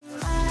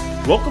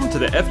Welcome to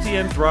the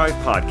FDN Thrive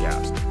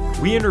podcast.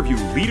 We interview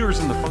leaders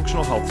in the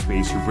functional health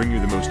space who bring you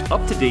the most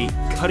up-to-date,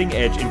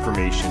 cutting-edge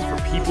information for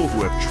people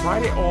who have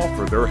tried it all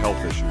for their health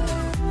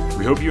issues.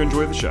 We hope you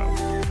enjoy the show.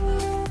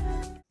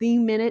 The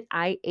minute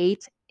I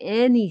ate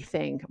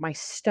anything, my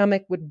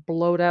stomach would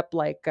bloat up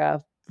like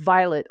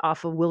Violet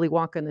off of Willy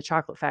Wonka and the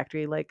Chocolate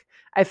Factory. Like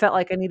I felt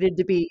like I needed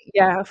to be,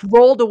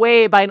 rolled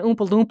away by an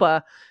Oompa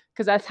Loompa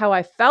because that's how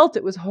I felt.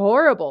 It was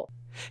horrible.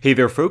 Hey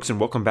there, folks, and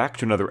welcome back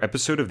to another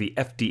episode of the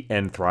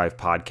FDN Thrive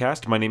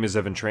podcast. My name is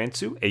Evan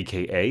Transu,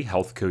 aka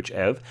Health Coach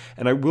Ev,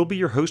 and I will be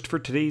your host for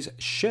today's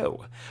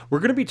show. We're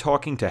going to be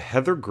talking to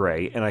Heather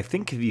Gray, and I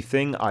think the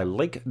thing I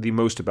like the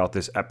most about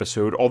this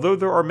episode, although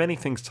there are many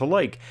things to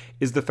like,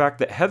 is the fact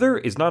that Heather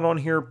is not on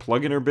here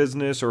plugging her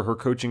business or her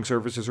coaching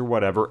services or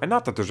whatever, and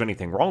not that there's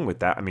anything wrong with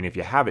that. I mean, if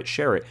you have it,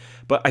 share it,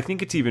 but I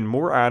think it's even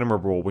more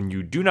admirable when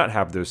you do not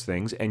have those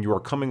things and you are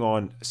coming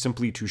on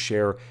simply to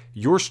share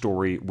your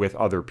story with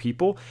other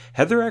people.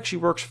 Heather actually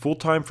works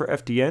full-time for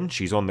FDN.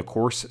 She's on the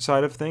course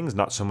side of things,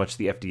 not so much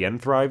the FDN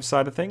Thrive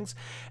side of things.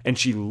 And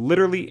she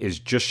literally is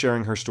just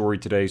sharing her story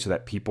today so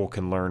that people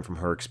can learn from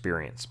her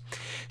experience.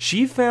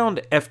 She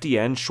found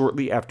FDN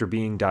shortly after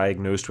being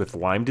diagnosed with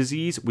Lyme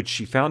disease, which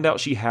she found out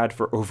she had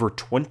for over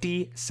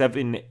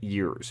 27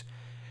 years.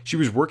 She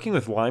was working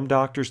with Lyme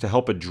doctors to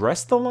help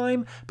address the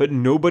Lyme, but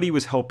nobody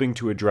was helping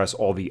to address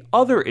all the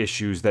other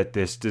issues that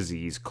this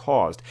disease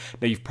caused.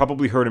 Now, you've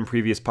probably heard in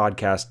previous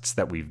podcasts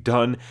that we've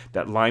done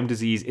that Lyme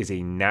disease is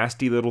a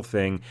nasty little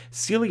thing.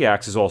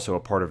 Celiac is also a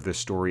part of this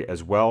story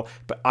as well,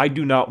 but I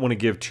do not want to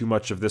give too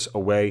much of this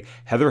away.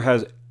 Heather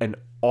has an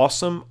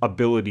awesome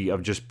ability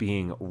of just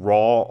being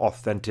raw,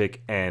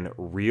 authentic, and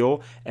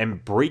real,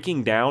 and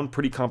breaking down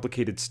pretty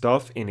complicated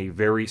stuff in a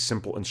very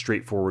simple and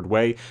straightforward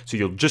way. So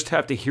you'll just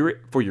have to hear it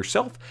for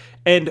yourself.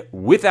 And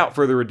without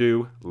further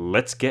ado,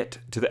 let's get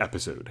to the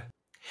episode.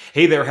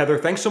 Hey there, Heather.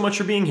 Thanks so much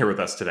for being here with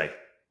us today.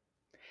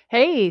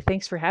 Hey,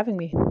 thanks for having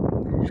me.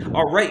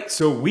 All right,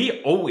 so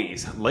we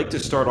always like to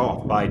start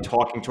off by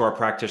talking to our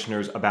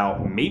practitioners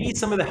about maybe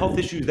some of the health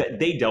issues that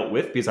they dealt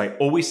with, because I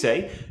always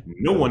say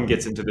no one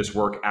gets into this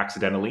work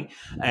accidentally.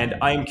 And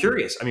I am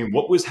curious, I mean,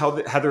 what was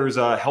Heather's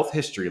health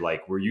history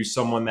like? Were you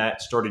someone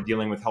that started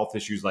dealing with health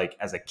issues like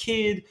as a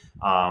kid,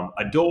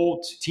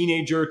 adult,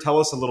 teenager? Tell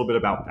us a little bit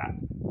about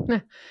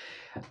that.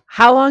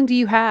 How long do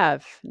you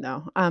have?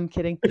 No, I'm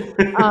kidding.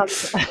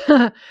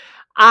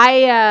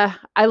 I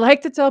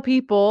like to tell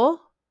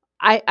people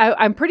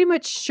I'm pretty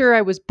much sure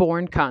I was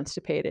born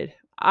constipated.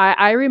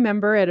 I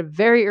remember at a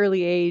very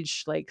early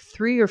age, like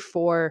 3 or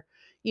 4,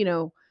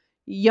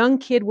 young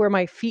kid where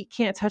my feet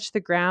can't touch the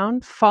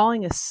ground,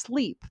 falling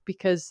asleep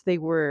because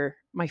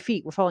my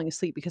feet were falling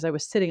asleep because I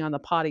was sitting on the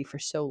potty for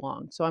so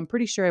long. So I'm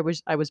pretty sure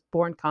I was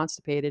born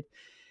constipated.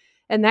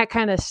 And that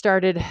kind of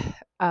started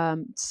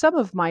some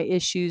of my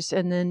issues.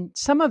 And then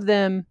some of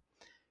them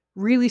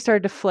really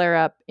started to flare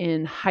up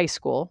in high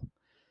school.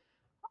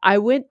 I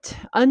went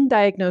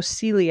undiagnosed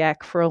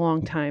celiac for a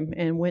long time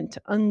and went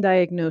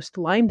undiagnosed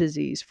Lyme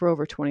disease for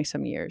over 20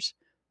 some years.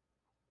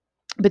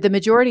 But the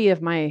majority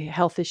of my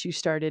health issues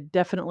started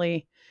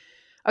definitely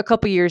a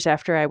couple years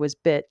after I was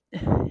bit.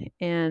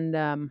 And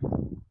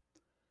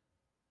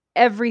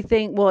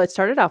it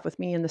started off with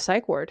me in the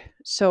psych ward.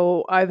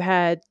 So I've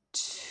had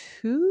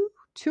two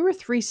or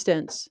three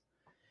stints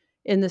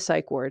in the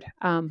psych ward,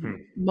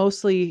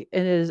 mostly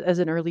as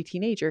an early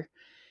teenager.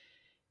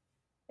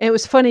 And it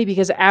was funny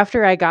because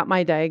after I got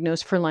my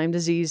diagnosis for Lyme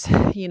disease,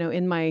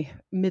 in my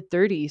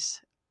mid-30s,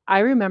 I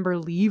remember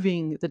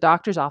leaving the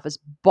doctor's office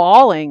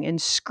bawling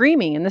and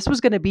screaming. And this was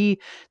going to be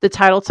the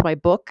title to my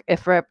book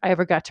if I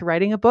ever got to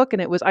writing a book.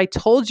 And it was, "I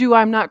told you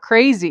I'm not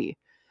crazy."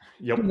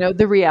 Yep.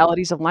 The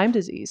realities of Lyme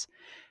disease.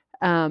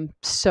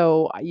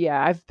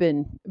 I've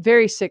been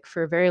very sick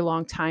for a very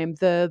long time.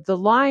 The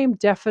Lyme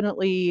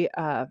definitely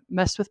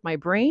messed with my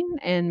brain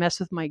and messed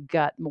with my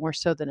gut more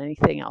so than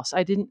anything else.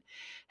 I didn't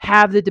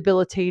have the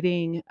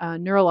debilitating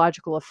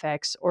neurological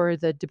effects or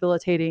the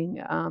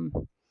debilitating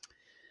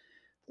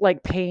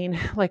like pain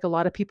like a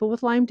lot of people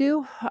with Lyme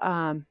do.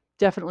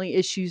 Definitely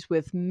issues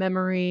with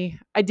memory.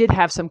 I did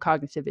have some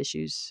cognitive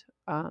issues.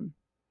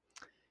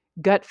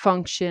 Gut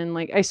function,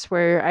 like I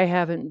swear I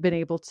haven't been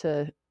able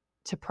to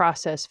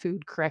process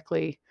food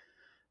correctly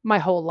my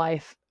whole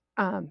life.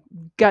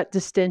 Gut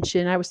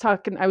distension. I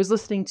was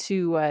listening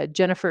to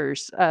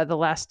Jennifer's, the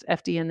last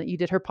FDN that you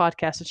did, her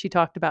podcast, and she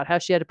talked about how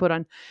she had to put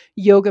on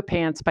yoga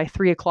pants by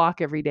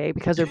 3:00 every day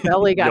because her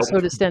belly got so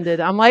distended.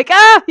 I'm like,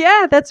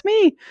 yeah, that's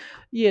me,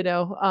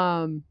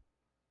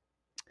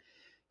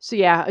 So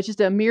yeah, it's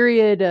just a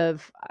myriad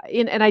of,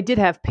 and I did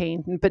have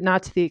pain, but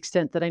not to the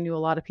extent that I knew a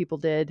lot of people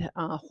did.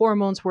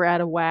 Hormones were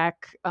out of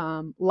whack.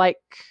 Like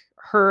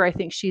her, I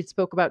think she had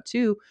spoke about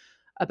too,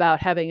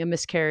 about having a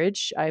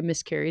miscarriage. I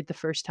miscarried the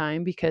first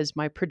time because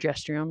my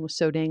progesterone was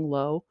so dang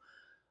low.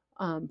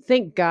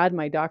 Thank God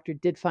my doctor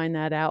did find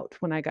that out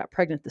when I got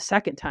pregnant the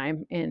second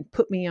time and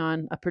put me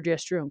on a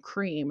progesterone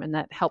cream, and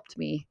that helped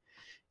me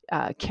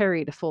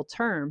carry to full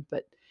term.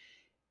 But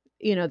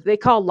they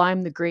call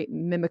Lyme the great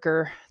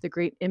mimicker, the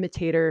great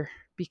imitator,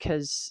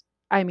 because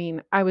I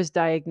mean, I was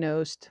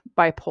diagnosed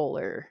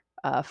bipolar,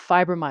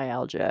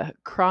 fibromyalgia,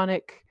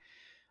 chronic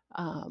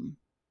um,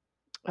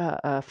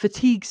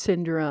 fatigue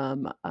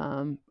syndrome,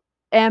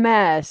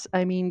 MS.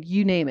 I mean,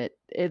 you name it.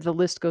 The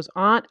list goes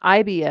on.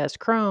 IBS,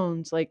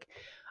 Crohn's. Like,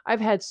 I've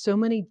had so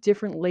many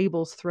different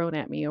labels thrown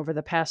at me over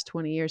the past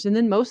 20 years. And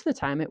then most of the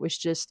time, it was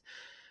just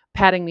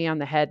patting me on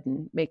the head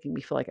and making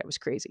me feel like I was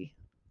crazy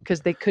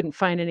because they couldn't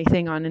find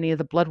anything on any of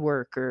the blood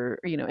work or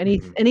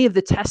Mhm. any of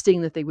the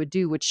testing that they would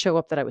do would show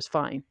up that I was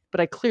fine, but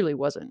I clearly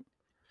wasn't.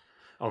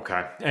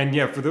 Okay. And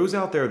yeah, for those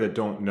out there that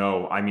don't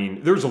know, I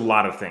mean, there's a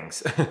lot of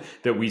things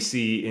that we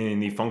see in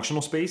the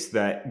functional space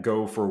that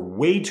go for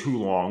way too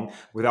long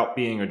without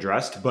being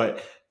addressed.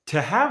 But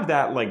to have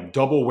that like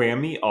double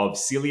whammy of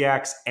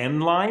celiacs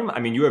and Lyme, I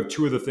mean, you have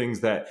two of the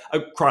things that,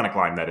 chronic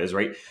Lyme, that is,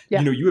 right?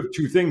 Yeah. You have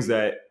two things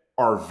that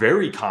are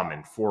very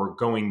common for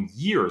going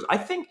years. I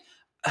think,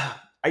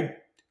 I,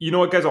 you know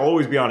what, guys, I'll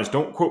always be honest.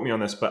 Don't quote me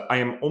on this, but I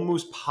am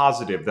almost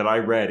positive that I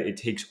read it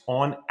takes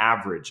on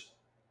average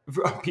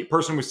for a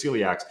person with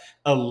celiacs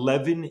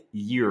 11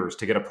 years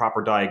to get a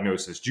proper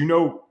diagnosis. Do you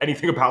know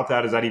anything about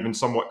that? Is that even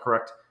somewhat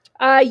correct?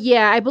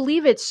 Yeah, I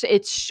believe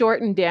it's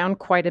shortened down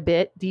quite a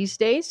bit these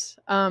days.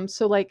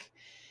 So like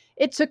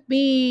it took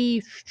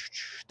me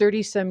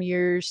 30 some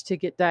years to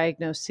get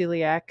diagnosed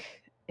celiac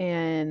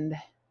and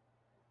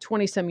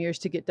 20 some years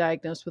to get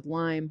diagnosed with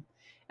Lyme.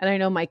 And I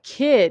know my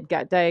kid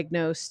got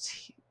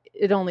diagnosed,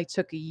 it only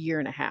took a year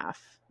and a half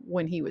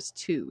when he was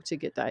 2 to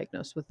get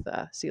diagnosed with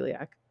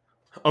celiac.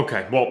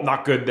 Okay, well,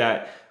 not good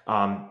that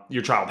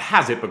your child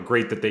has it, but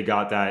great that they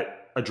got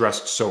that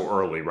addressed so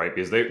early, right?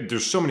 Because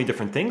there's so many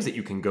different things that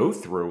you can go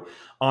through.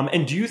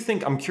 And do you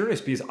think, I'm curious,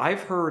 because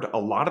I've heard a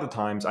lot of the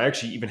times, I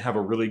actually even have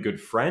a really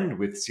good friend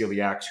with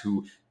celiacs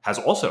who has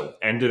also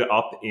ended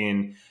up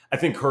in, I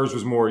think hers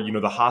was more,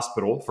 the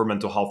hospital for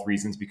mental health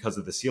reasons because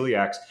of the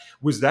celiacs.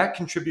 Was that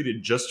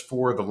contributed just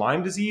for the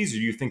Lyme disease, or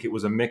do you think it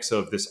was a mix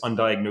of this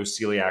undiagnosed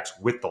celiacs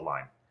with the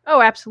Lyme? Oh,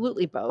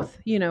 absolutely both,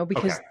 Okay.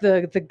 because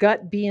the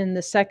gut being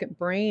the second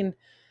brain,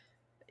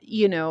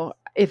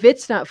 if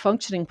it's not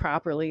functioning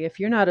properly, if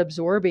you're not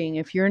absorbing,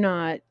 if you're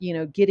not,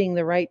 getting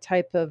the right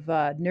type of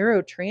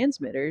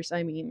neurotransmitters,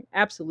 I mean,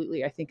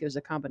 absolutely, I think it was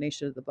a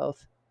combination of the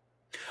both.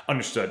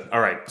 Understood. All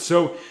right.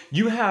 So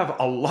you have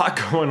a lot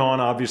going on,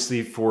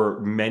 obviously, for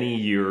many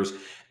years.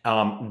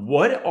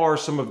 What are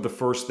some of the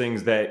first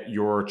things that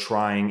you're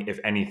trying, if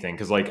anything?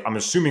 Because, like, I'm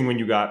assuming when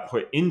you got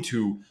put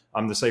into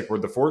the psych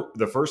ward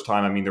the first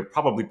time, I mean, they're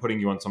probably putting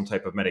you on some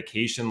type of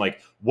medication.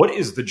 Like, what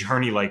is the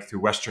journey like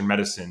through Western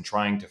medicine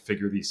trying to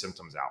figure these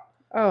symptoms out?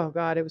 Oh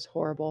god, it was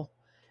horrible.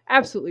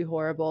 Absolutely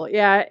horrible.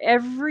 Yeah,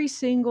 every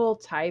single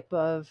type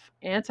of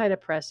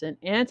antidepressant,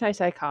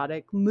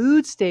 antipsychotic,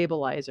 mood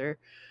stabilizer,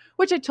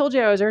 which I told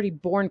you I was already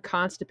born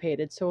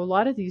constipated, so a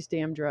lot of these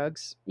damn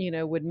drugs,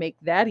 would make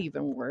that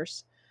even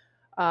worse.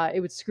 It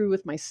would screw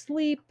with my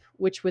sleep,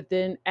 which would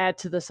then add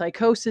to the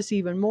psychosis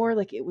even more.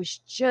 Like it was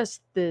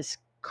just this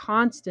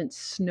constant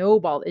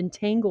snowball,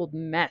 entangled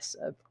mess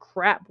of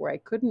crap where I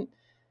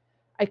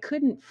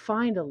couldn't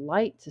find a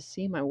light to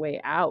see my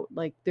way out.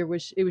 Like it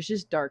was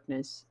just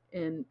darkness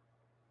and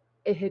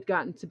it had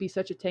gotten to be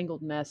such a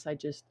tangled mess.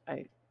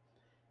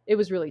 It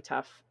was really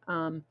tough.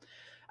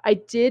 I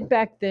did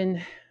back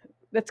then,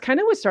 that's kind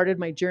of what started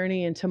my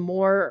journey into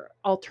more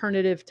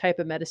alternative type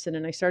of medicine.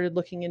 And I started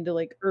looking into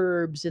like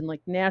herbs and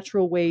like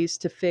natural ways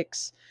to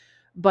fix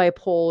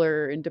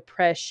bipolar and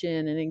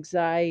depression and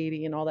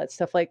anxiety and all that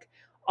stuff. Like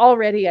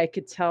already I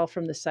could tell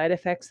from the side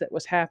effects that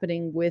was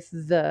happening with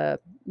the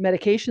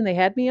medication they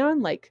had me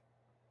on. Like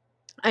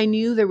I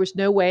knew there was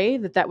no way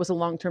that that was a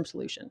long term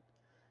solution.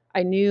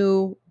 I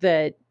knew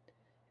that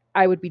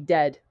I would be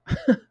dead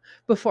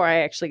before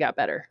I actually got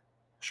better.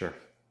 Sure.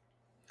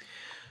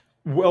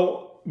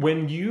 Well,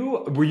 when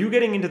you were you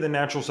getting into the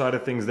natural side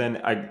of things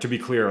then, to be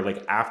clear,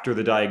 like after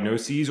the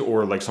diagnoses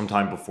or like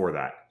sometime before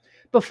that?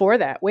 Before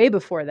that, way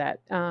before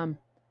that,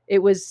 it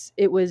was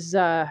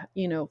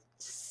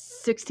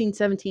 16,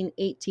 17,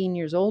 18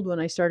 years old when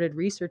I started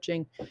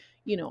researching,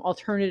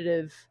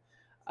 alternative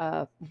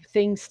uh,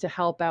 things to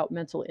help out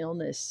mental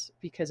illness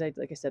because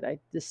like I said,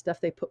 the stuff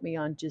they put me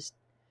on just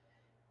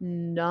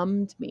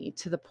numbed me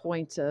to the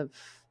point of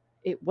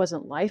it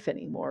wasn't life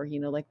anymore.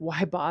 Like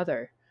why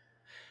bother?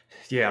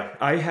 Yeah,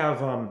 I have.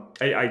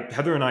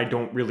 Heather and I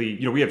don't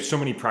really. We have so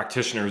many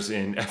practitioners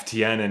in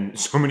FTN and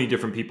so many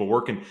different people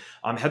working.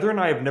 Heather and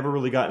I have never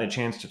really gotten a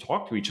chance to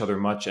talk to each other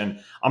much. And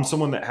I'm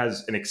someone that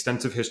has an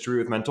extensive history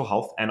with mental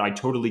health, and I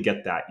totally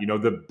get that.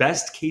 The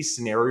best case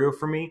scenario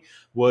for me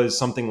was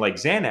something like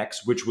Xanax,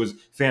 which was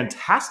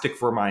fantastic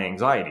for my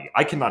anxiety.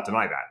 I cannot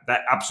deny that.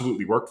 That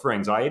absolutely worked for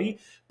anxiety,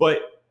 but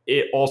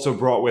it also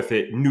brought with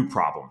it new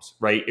problems.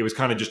 Right? It was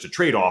kind of just a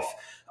trade off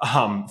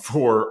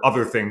for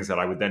other things that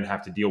I would then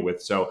have to deal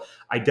with. So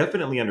I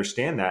definitely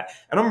understand that.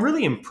 And I'm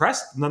really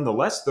impressed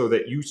nonetheless, though,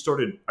 that you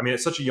started, I mean, at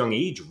such a young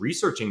age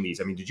researching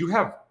these. I mean, did you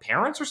have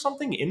parents or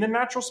something in the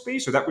natural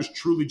space? Or that was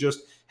truly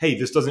just, hey,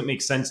 this doesn't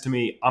make sense to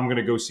me. I'm going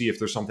to go see if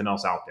there's something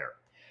else out there?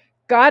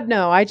 God,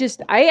 no. I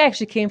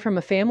actually came from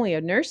a family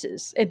of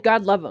nurses, and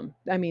God love them.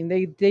 I mean,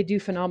 they do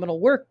phenomenal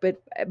work,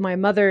 but my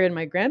mother and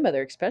my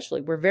grandmother,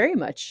 especially, were very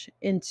much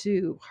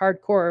into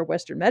hardcore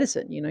Western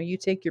medicine. You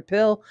take your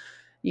pill,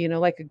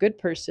 like a good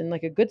person,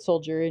 like a good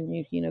soldier, and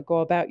you go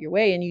about your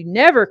way, and you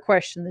never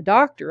question the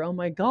doctor. Oh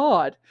my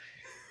God.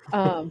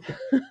 Um,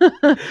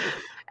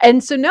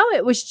 and so no,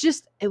 it was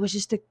just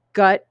a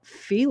gut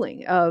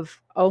feeling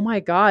of, oh my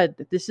God,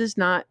 this is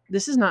not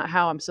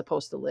how I'm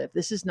supposed to live.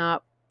 This is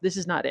not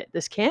it.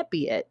 This can't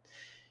be it.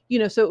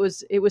 So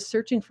it was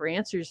searching for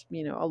answers,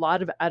 a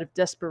lot of out of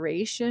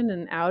desperation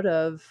and out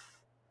of,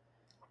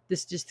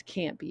 this just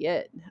can't be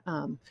it.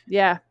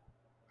 Yeah.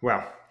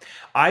 Wow.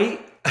 I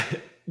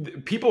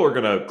people are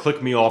going to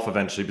click me off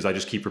eventually because I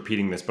just keep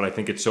repeating this, but I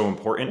think it's so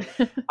important.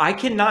 I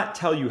cannot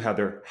tell you,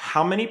 Heather,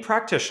 how many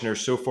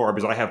practitioners so far,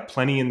 because I have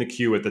plenty in the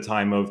queue at the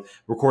time of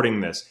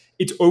recording this.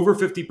 It's over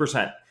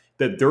 50%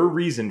 that their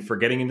reason for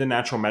getting into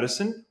natural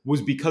medicine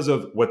was because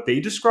of what they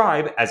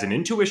describe as an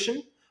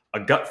intuition, a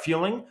gut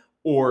feeling,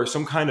 or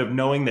some kind of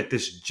knowing that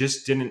this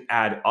just didn't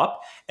add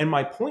up. And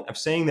my point of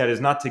saying that is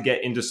not to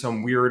get into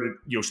some weird,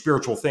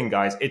 spiritual thing,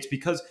 guys. It's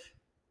because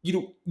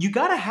you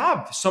got to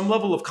have some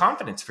level of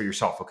confidence for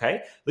yourself.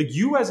 Okay, like,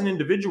 you as an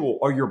individual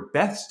are your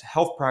best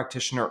health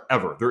practitioner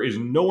ever. There is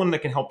no one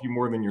that can help you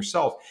more than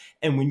yourself.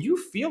 And when you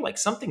feel like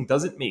something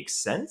doesn't make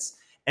sense,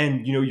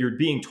 and you're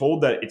being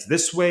told that it's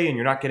this way and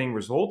you're not getting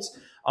results,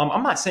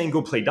 I'm not saying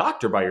go play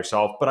doctor by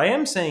yourself, but I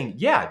am saying,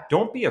 yeah,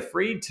 don't be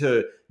afraid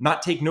to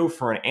not take no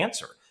for an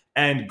answer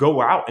and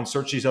go out and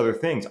search these other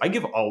things. I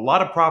give a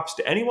lot of props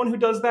to anyone who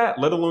does that,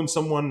 let alone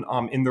someone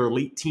in their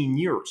late teen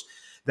years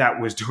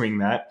that was doing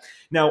that.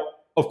 Now,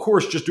 of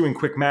course, just doing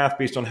quick math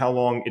based on how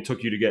long it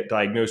took you to get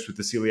diagnosed with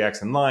the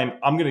celiacs and Lyme,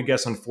 I'm going to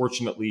guess,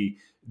 unfortunately,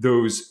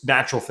 those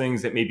natural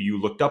things that maybe you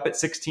looked up at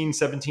 16,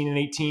 17, and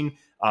 18,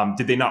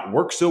 did they not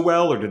work so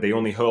well, or did they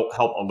only help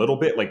a little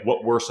bit? Like,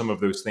 what were some of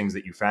those things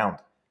that you found?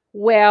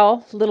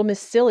 Well, little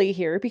Miss Silly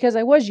here, because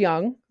I was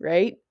young,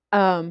 right?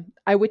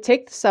 I would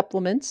take the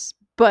supplements,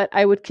 but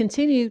I would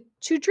continue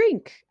to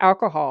drink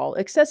alcohol,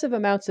 excessive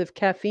amounts of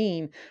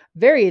caffeine,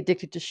 very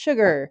addicted to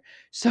sugar.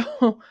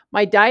 So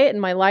my diet and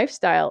my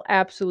lifestyle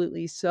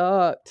absolutely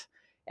sucked.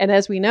 And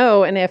as we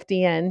know, in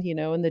FDN,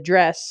 in the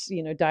dress,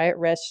 diet,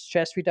 rest,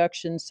 stress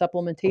reduction,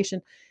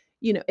 supplementation,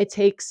 it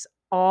takes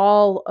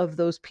all of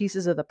those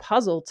pieces of the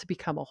puzzle to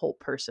become a whole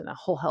person, a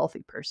whole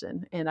healthy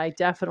person. And I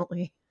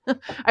definitely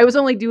I was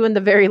only doing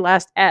the very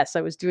last S.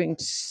 I was doing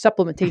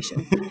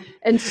supplementation.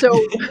 And so,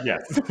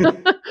 Yes.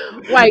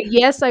 why,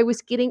 yes, I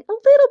was getting a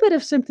little bit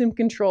of symptom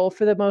control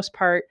for the most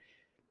part.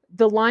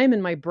 The Lyme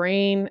in my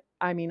brain,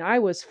 I mean, I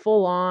was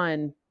full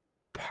on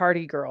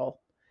party girl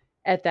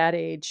at that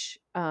age.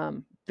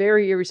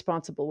 Very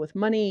irresponsible with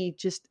money.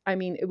 Just, I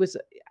mean,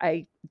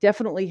 I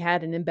definitely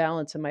had an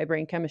imbalance in my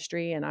brain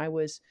chemistry, and I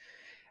was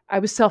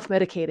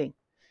self-medicating,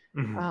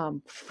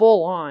 Mhm.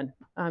 full on.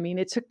 I mean,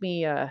 it took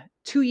me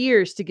 2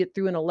 years to get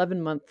through an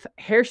 11-month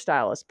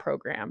hairstylist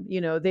program.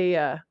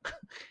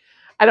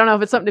 I don't know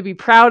if it's something to be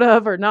proud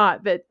of or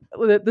not, but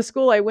the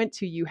school I went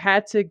to, you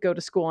had to go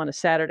to school on a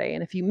Saturday.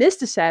 And if you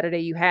missed a Saturday,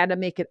 you had to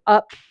make it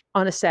up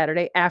on a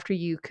Saturday after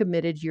you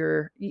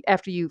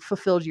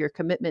fulfilled your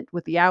commitment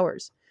with the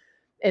hours.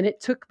 And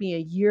it took me a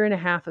year and a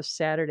half of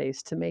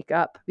Saturdays to make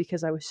up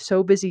because I was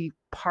so busy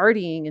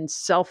partying and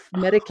self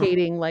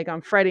medicating like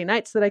on Friday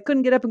nights that I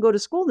couldn't get up and go to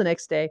school the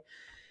next day.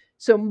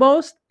 So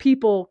most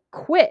people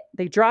quit.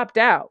 They dropped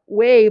out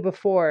way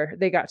before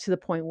they got to the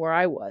point where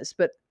I was,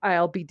 but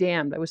I'll be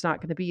damned. I was not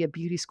going to be a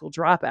beauty school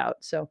dropout.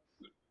 So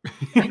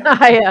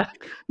I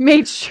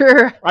made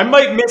sure I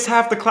might miss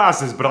half the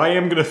classes, but I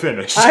am going to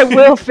finish. I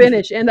will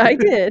finish. And I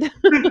did.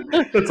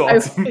 That's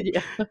awesome.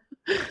 Yeah.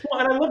 Well,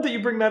 and I love that you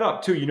bring that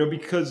up too,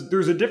 because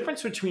there's a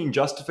difference between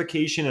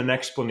justification and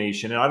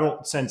explanation. And I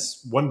don't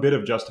sense one bit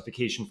of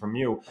justification from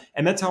you.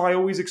 And that's how I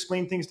always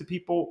explain things to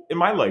people in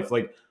my life.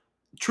 Like,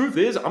 truth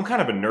is, I'm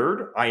kind of a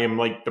nerd. I am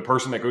like the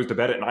person that goes to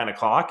bed at 9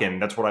 o'clock, and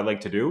that's what I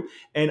like to do.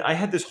 And I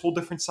had this whole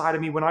different side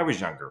of me when I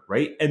was younger,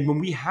 right? And when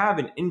we have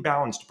an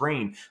imbalanced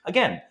brain,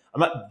 again, I'm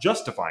not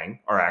justifying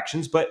our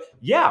actions, but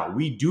yeah,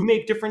 we do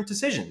make different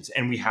decisions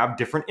and we have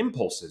different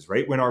impulses,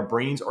 right? When our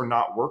brains are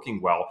not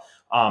working well.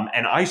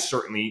 And I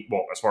certainly,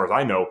 well, as far as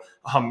I know,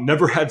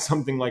 never had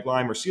something like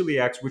Lyme or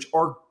celiacs, which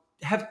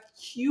have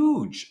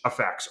huge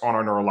effects on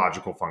our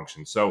neurological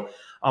function. So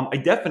I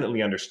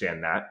definitely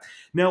understand that.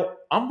 Now,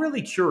 I'm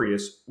really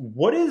curious,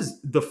 what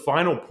is the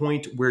final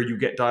point where you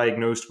get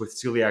diagnosed with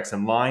celiacs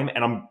and Lyme?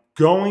 And I'm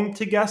going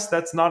to guess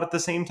that's not at the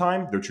same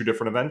time. They're two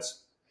different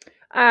events.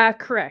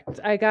 Correct.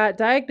 I got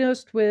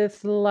diagnosed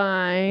with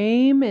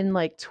Lyme in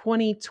like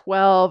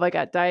 2012. I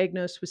got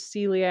diagnosed with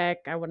celiac,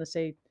 I want to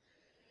say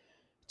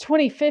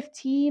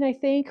 2015, I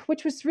think,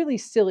 which was really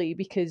silly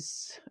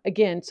because,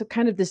 again, so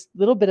kind of this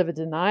little bit of a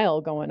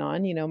denial going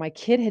on. My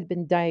kid had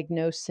been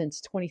diagnosed since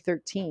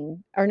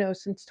 2013, or no,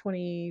 since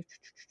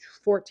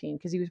 2014,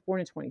 because he was born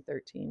in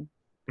 2013.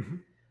 Mhm.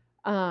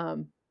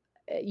 Um,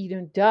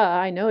 duh,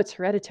 I know it's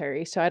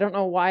hereditary. So I don't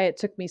know why it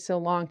took me so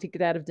long to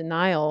get out of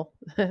denial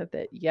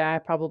that, yeah, I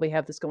probably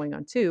have this going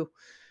on too.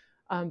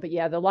 But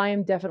yeah, the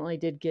Lyme definitely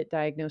did get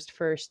diagnosed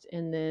first.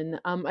 And then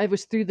I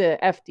was through the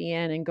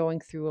FDN and going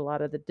through a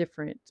lot of the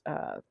different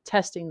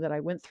testing that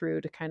I went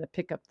through to kind of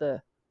pick up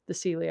the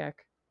celiac.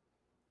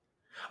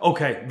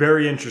 Okay,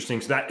 very interesting.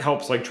 So that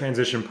helps like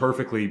transition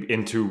perfectly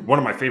into one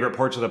of my favorite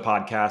parts of the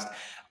podcast.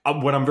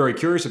 What I'm very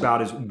curious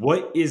about is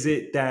what is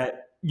it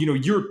that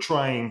you're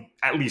trying,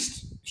 at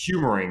least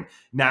humoring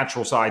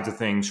natural sides of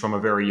things from a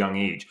very young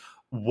age.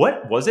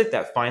 What was it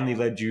that finally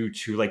led you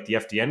to like the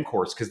FDN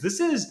course? Because this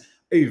is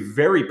a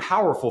very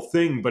powerful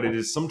thing, but it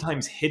is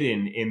sometimes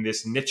hidden in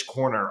this niche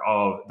corner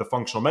of the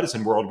functional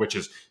medicine world, which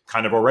is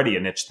kind of already a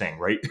niche thing,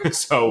 right?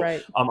 So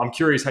Right. I'm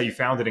curious how you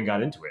found it and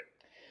got into it.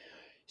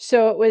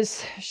 So it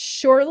was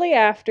shortly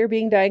after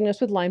being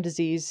diagnosed with Lyme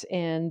disease,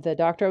 and the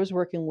doctor I was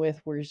working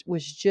with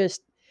was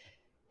just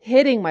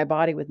hitting my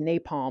body with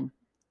napalm.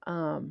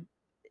 Um,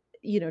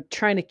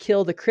 trying to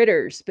kill the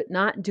critters, but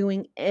not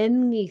doing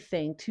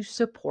anything to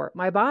support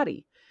my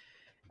body.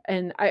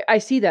 And I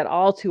see that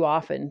all too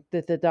often,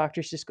 that the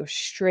doctors just go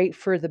straight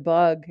for the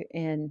bug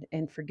and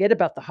forget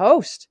about the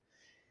host.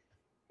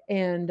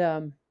 And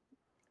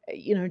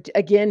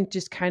again,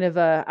 just kind of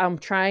I'm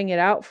trying it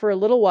out for a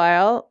little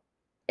while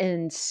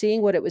and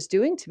seeing what it was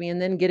doing to me, and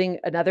then getting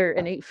another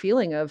innate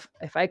feeling of,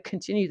 if I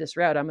continue this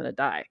route, I'm going to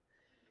die.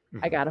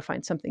 I Mhm. got to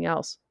find something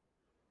else.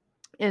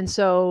 And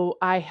so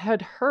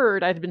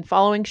I'd been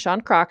following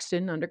Sean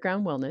Croxton,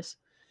 Underground Wellness,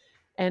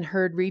 and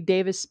heard Reed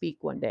Davis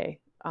speak one day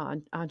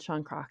on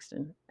Sean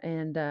Croxton,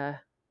 and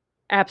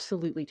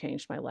absolutely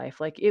changed my life.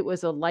 Like, it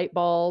was a light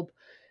bulb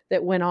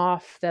that went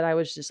off, that I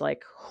was just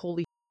like,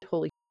 holy,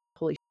 holy,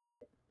 holy.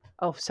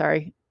 Oh,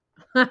 sorry.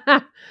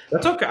 I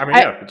That's okay. I mean,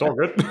 yeah, it's all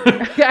good.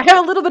 I have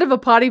a little bit of a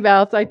potty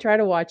mouth. I try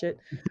to watch it.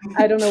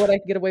 I don't know what I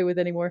can get away with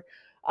anymore.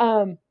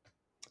 Um,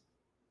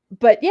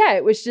 but yeah,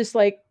 it was just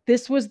like,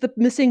 this was the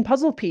missing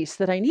puzzle piece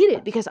that I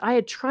needed, because I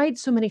had tried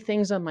so many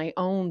things on my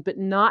own, but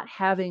not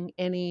having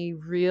any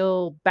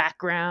real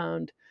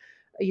background,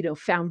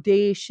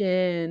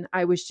 foundation.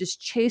 I was just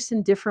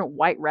chasing different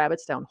white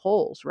rabbits down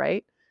holes,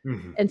 right?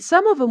 Mhm. And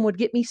some of them would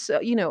get me,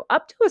 so,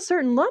 up to a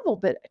certain level,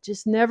 but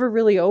just never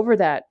really over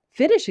that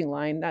finishing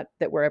line. Not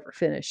that we're ever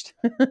finished.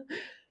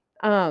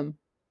 um,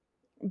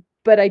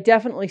 but I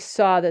definitely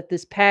saw that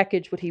this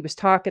package, what he was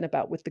talking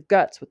about with the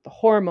guts, with the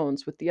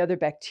hormones, with the other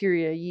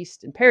bacteria,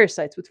 yeast, and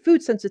parasites, with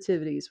food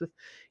sensitivities, with,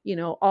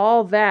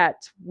 all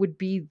that would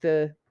be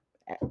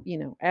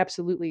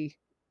absolutely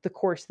the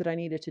course that I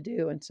needed to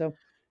do. And so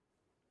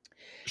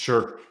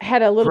Sure. I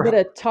had a little bit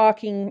Right. of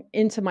talking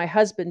into my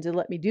husband to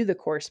let me do the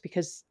course,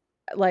 because,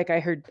 like, I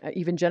heard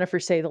even Jennifer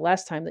say the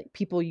last time, that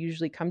people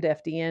usually come to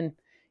FDN,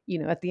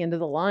 at the end of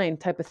the line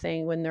type of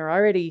thing, when they're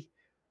already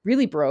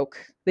really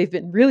broke. They've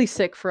been really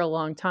sick for a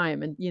long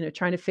time, and,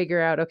 trying to figure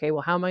out, okay,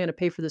 well, how am I going to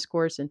pay for this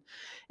course, and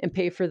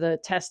pay for the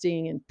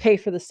testing and pay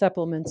for the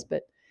supplements.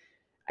 But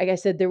like I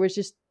said, there was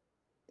just,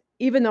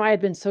 even though I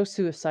had been so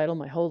suicidal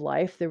my whole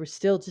life, there was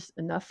still just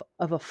enough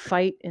of a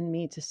fight in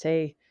me to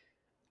say,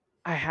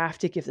 I have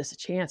to give this a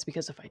chance,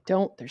 because if I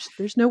don't,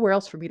 there's nowhere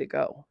else for me to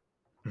go.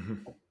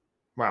 Mhm.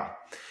 Wow.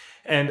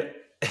 And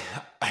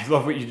I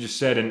love what you just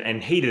said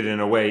and hate it in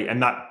a way, and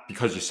not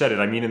because you said it.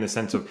 I mean, in the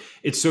sense of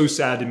it's so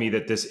sad to me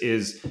that this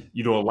is,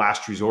 a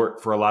last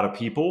resort for a lot of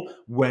people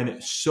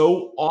when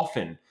so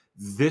often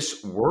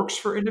this works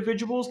for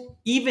individuals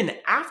even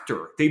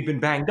after they've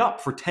been banged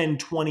up for 10,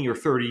 20, or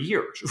 30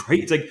 years, right?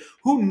 It's like,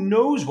 who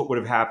knows what would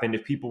have happened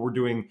if people were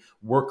doing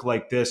work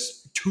like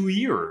this 2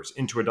 years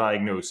into a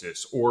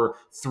diagnosis or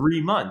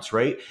 3 months,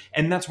 right?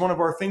 And that's one of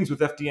our things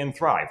with FDN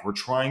Thrive. We're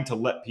trying to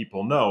let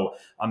people know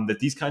that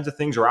these kinds of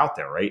things are out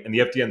there, right? And the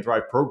FDN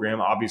Thrive program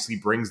obviously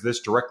brings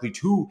this directly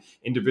to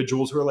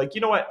individuals who are like,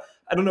 you know what?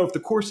 I don't know if the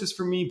course is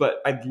for me,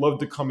 but I'd love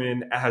to come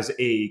in as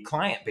a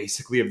client,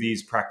 basically, of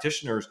these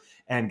practitioners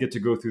and get to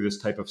go through this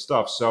type of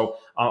stuff. So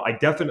I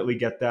definitely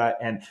get that.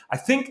 And I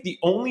think the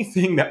only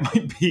thing that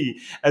might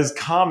be as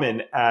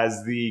common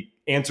as the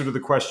answer to the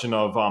question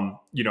of,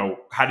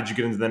 how did you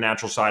get into the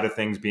natural side of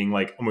things being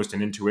like almost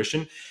an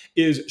intuition,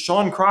 is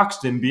Sean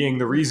Croxton being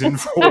the reason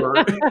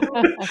for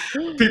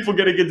people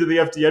getting into the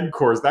FDN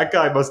course. That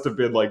guy must have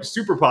been like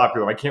super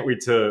popular. I can't wait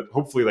to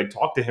hopefully like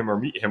talk to him or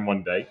meet him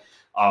one day.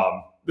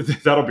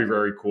 That'll be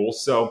very cool.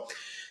 So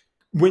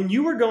when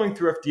you were going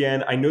through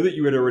FDN, I know that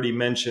you had already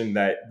mentioned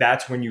that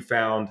that's when you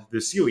found the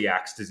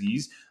celiac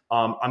disease.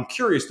 I'm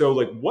curious though,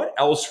 like what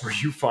else were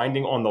you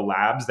finding on the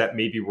labs that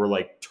maybe were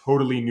like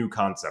totally new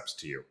concepts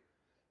to you?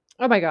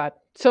 Oh my god,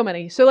 so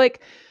many. So,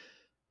 like,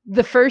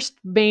 the first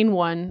main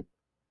one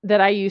that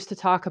I used to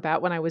talk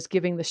about when I was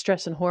giving the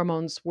stress and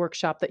hormones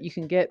workshop that you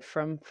can get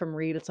from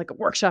Reed. It's like a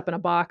workshop in a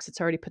box. It's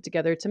already put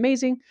together. It's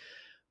amazing.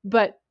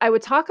 But I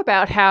would talk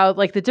about how,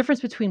 like, the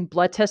difference between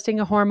blood testing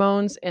of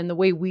hormones and the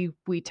way we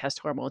test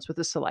hormones with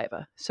the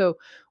saliva. So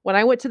when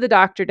I went to the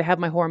doctor to have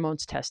my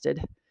hormones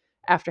tested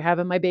after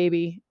having my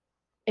baby,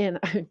 and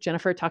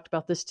Jennifer talked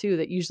about this too,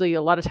 that usually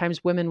a lot of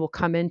times women will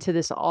come into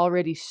this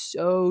already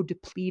so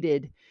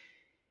depleted,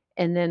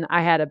 And then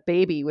I had a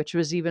baby, which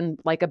was even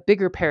like a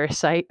bigger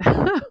parasite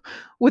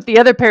with the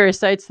other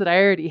parasites that I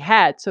already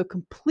had. So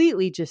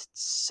completely just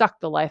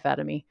sucked the life out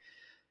of me.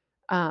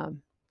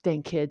 Um,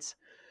 Dang kids.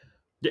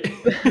 Yeah.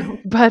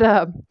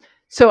 But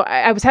so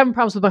I was having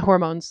problems with my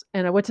hormones,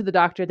 and I went to the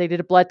doctor. They did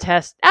a blood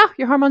test. Oh,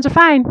 your hormones are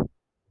fine.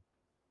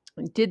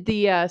 Did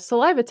the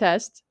saliva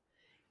test,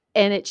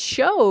 and it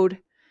showed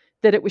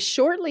that it was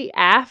shortly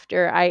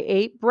after I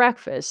ate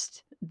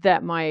breakfast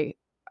that my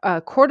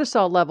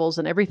cortisol levels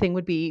and everything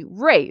would be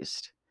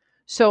raised.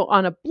 So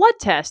on a blood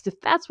test, if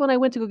that's when I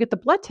went to go get the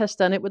blood test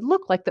done, it would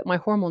look like that my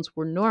hormones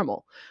were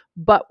normal.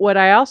 But what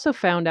I also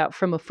found out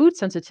from a food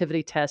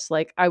sensitivity test,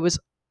 like I was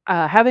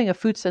having a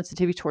food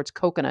sensitivity towards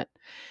coconut,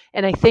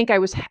 and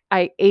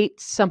I ate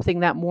something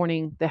that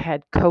morning that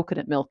had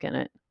coconut milk in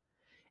it,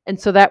 and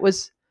so that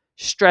was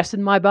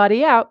stressing my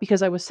body out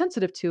because I was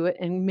sensitive to it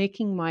and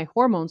making my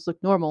hormones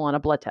look normal on a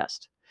blood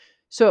test.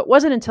 So it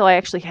wasn't until I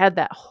actually had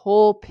that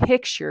whole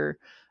picture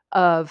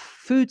of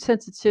food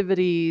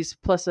sensitivities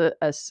plus a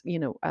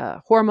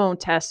hormone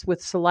test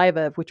with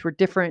saliva, which were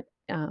different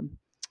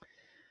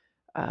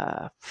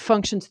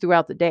functions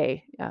throughout the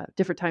day,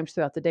 different times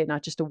throughout the day,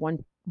 not just a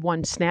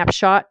one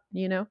snapshot.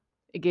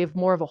 It gave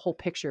more of a whole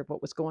picture of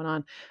what was going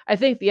on. I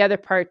think the other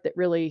part that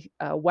really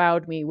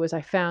wowed me was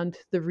I found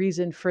the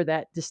reason for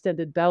that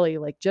distended belly,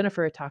 like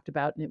Jennifer had talked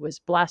about, and it was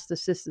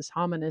blastocystis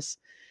hominis,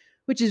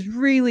 which is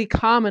really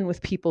common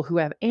with people who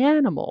have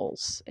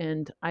animals.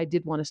 And I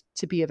did want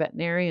to be a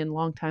veterinarian a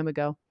long time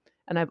ago,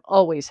 and I've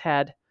always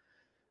had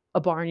a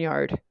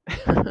barnyard.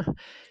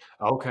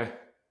 Okay.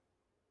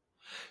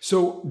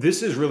 So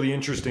this is really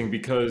interesting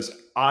because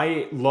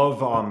I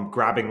love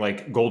grabbing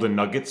like golden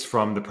nuggets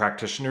from the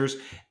practitioners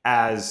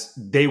as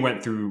they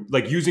went through,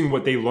 like using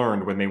what they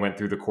learned when they went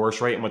through the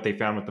course, right, and what they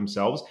found with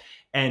themselves.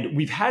 And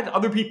we've had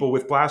other people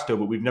with blasto,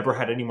 but we've never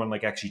had anyone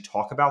like actually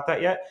talk about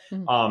that yet.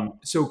 Mm.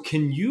 So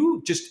can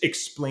you just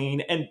explain?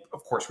 And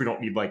of course, we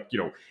don't need like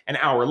an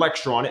hour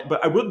lecture on it,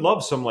 but I would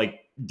love some like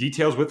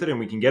details with it, and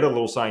we can get a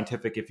little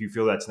scientific if you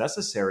feel that's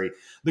necessary.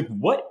 Like,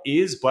 what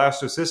is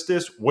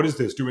blastocystis? What is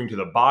this doing to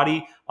the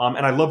body?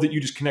 And I love that you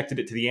just connected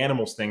it to the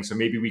animals thing. So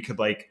maybe we could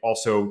like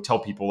also tell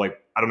people like,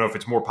 I don't know if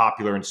it's more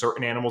popular in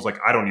certain animals. Like,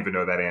 I don't even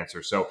know that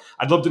answer. So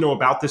I'd love to know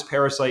about this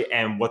parasite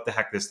and what the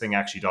heck this thing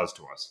actually does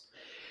to us.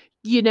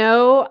 You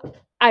know,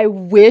 I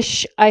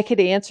wish I could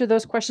answer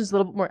those questions a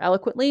little bit more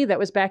eloquently. That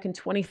was back in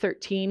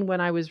 2013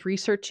 when I was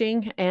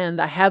researching,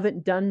 and I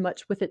haven't done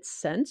much with it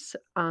since.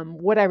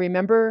 What I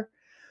remember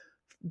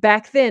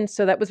back then,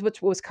 so that was what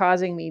was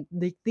causing me.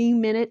 The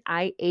minute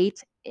I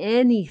ate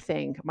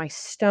anything, my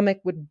stomach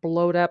would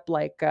bloat up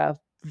like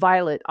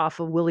Violet off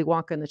of Willy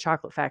Wonka and the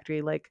Chocolate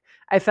Factory. Like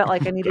I felt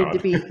like I needed to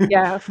God. be,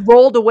 yeah,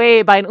 rolled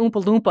away by an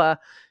Oompa Loompa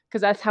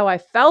because that's how I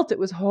felt. It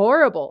was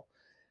horrible.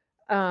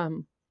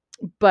 Um,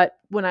 but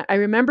when I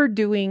remember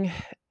doing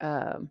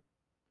um,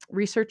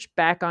 research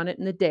back on it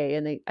in the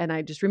day, and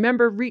I just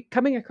remember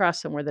coming across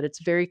somewhere that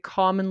it's very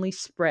commonly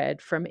spread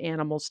from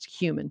animals to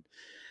human.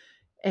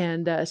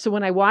 And so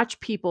when I watch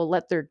people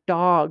let their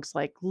dogs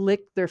like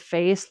lick their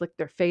face, lick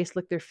their face,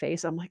 lick their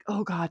face, I'm like,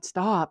 oh God,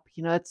 stop!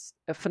 That's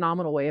a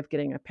phenomenal way of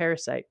getting a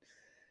parasite.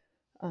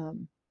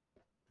 Um,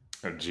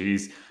 Oh,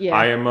 geez. yeah.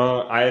 I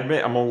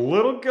admit I'm a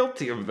little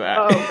guilty of that.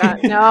 Oh God,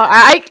 no!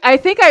 I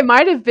think I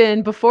might have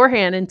been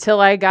beforehand until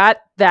I got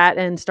that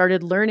and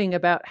started learning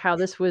about how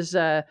this was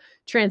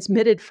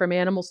transmitted from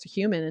animals to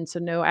human. And so,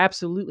 no,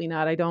 absolutely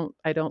not. I don't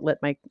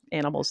let my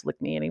animals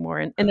lick me anymore.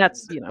 And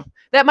that's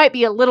that might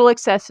be a little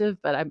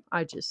excessive, but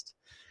I just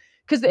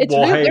because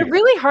Well, they're hey,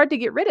 really hard to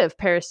get rid of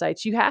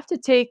parasites. You have to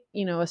take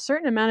a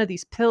certain amount of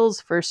these pills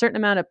for a certain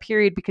amount of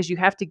period because you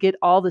have to get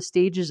all the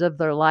stages of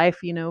their life.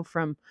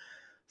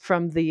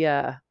 From the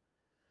uh,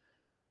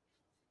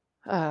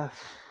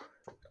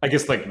 I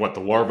guess like what,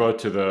 the larva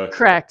to the,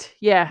 correct,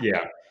 yeah.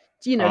 yeah.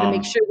 To make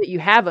Um, sure that you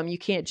have them, you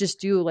can't just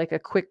do like a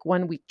quick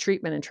 1 week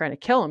treatment and trying to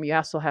kill them. You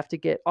also have to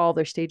get all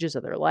their stages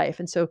of their life.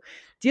 And so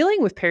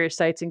dealing with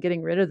parasites and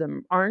getting rid of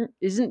them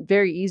isn't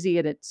very easy,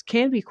 and it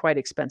can be quite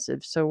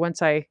expensive. So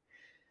once I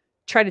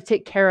try to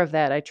take care of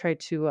that, I try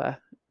to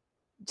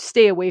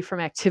stay away from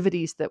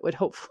activities that would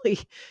hopefully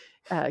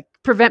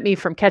prevent me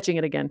from catching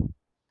it again.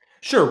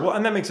 Sure. Well,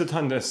 and that makes a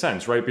ton of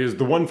sense, right? Because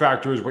the one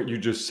factor is what you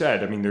just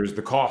said. I mean, there's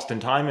the cost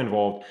and time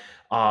involved.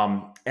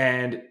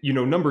 And,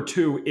 number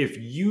two, if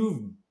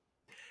you've,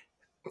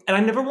 and I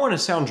never want to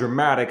sound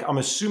dramatic, I'm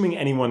assuming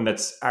anyone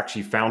that's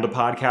actually found a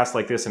podcast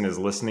like this and is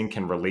listening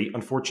can relate,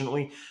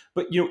 unfortunately.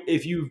 But,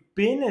 if you've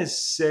been as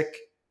sick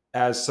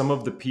as some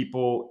of the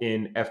people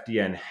in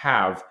FDN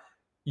have,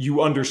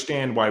 you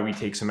understand why we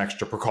take some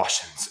extra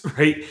precautions,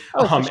 right?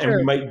 Oh, for And we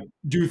sure. might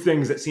do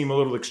things that seem a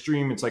little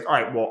extreme. It's like, all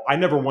right, well, I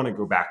never want to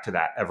go back to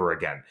that ever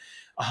again.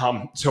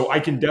 So I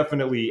can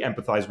definitely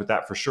empathize with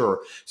that for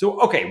sure.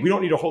 So, okay, we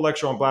don't need a whole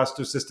lecture on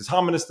blastocystis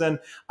hominis then.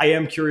 I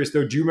am curious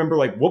though, do you remember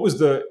like what was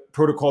the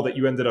protocol that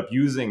you ended up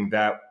using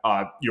that,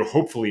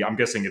 hopefully I'm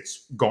guessing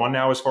it's gone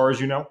now as far as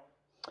you know?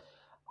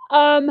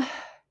 Um,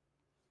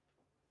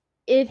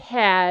 it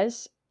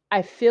has.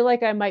 I feel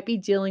like I might be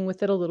dealing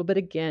with it a little bit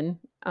again.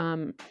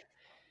 Um,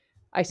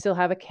 I still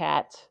have a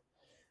cat.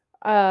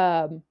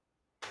 Um,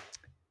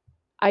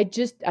 I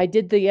did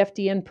the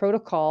FDN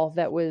protocol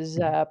that was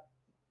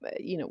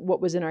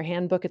what was in our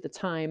handbook at the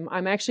time.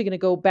 I'm actually going to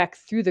go back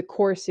through the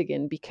course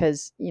again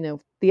because the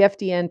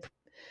FDN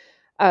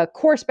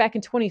course back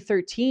in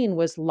 2013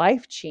 was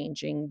life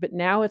changing, but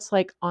now it's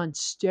like on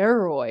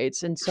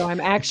steroids. And so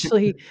I'm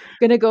actually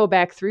going to go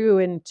back through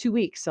in 2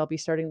 weeks. I'll be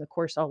starting the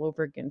course all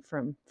over again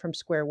from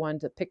square one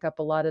to pick up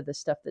a lot of the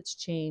stuff that's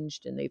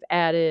changed and they've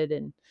added.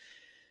 And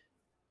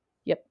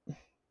yep.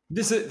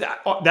 This is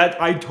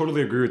that I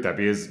totally agree with that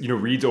because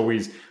Reed's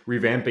always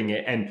revamping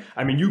it, and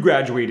I mean you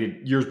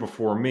graduated years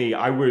before me.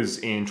 I was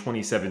in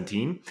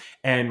 2017,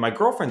 and my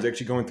girlfriend's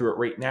actually going through it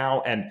right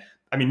now. And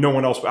I mean, no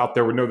one else out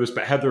there would know this,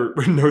 but Heather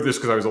would know this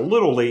because I was a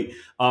little late.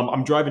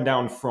 I'm driving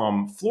down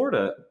from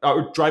Florida,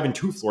 driving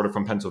to Florida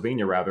from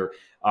Pennsylvania rather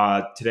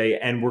today,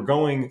 and we're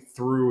going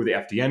through the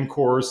FDN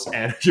course,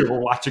 and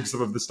we're watching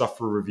some of the stuff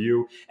for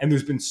review. And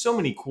there's been so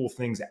many cool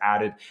things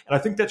added, and I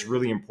think that's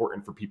really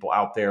important for people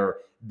out there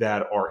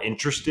that are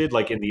interested,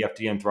 like in the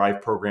FDN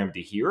Thrive program,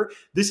 to hear.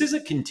 This is a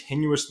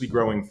continuously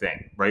growing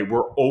thing, right?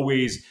 We're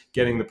always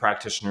getting the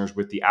practitioners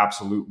with the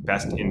absolute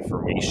best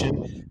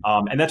information.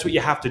 And that's what you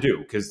have to do.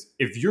 Because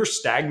if you're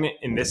stagnant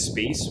in this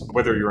space,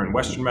 whether you're in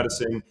Western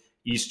medicine,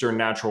 Eastern,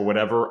 natural,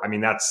 whatever, I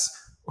mean, that's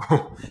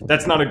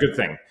not a good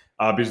thing.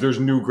 Because there's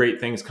new great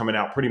things coming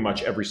out pretty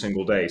much every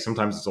single day.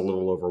 Sometimes it's a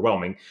little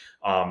overwhelming.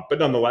 But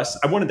nonetheless,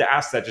 I wanted to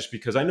ask that just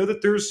because I know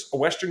that there's a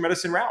Western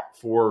medicine route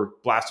for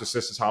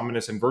blastocystis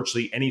hominis and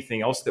virtually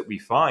anything else that we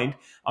find.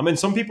 And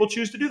some people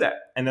choose to do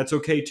that, and that's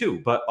okay too.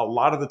 But a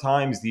lot of the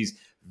times, these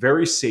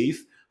very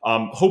safe,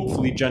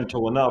 hopefully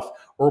gentle enough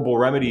herbal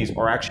remedies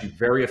are actually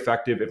very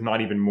effective, if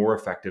not even more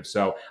effective.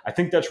 So I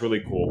think that's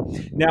really cool.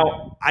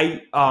 Now,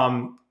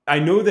 I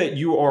know that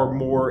you are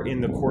more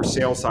in the core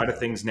sales side of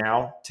things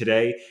now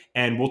today,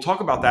 and we'll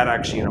talk about that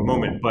actually in a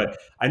moment. But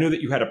I know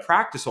that you had a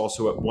practice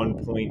also at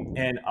one point,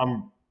 and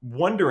I'm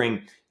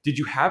wondering, did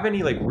you have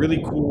any like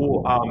really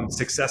cool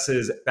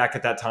successes back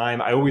at that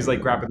time? I always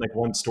like grabbing like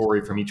one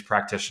story from each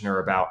practitioner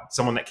about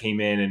someone that came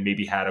in and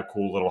maybe had a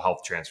cool little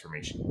health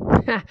transformation.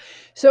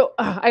 So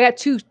I got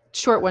two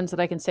short ones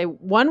that I can say.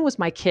 One was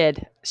my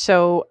kid.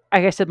 So,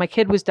 like I said, my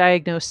kid was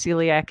diagnosed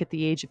celiac at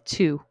the age of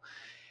 2.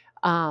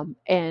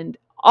 And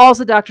all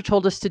the doctor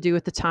told us to do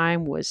at the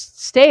time was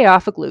stay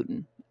off of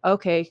gluten.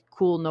 Okay,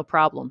 cool, no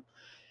problem.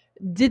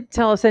 Didn't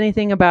tell us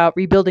anything about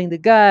rebuilding the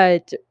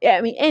gut.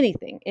 I mean,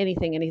 anything.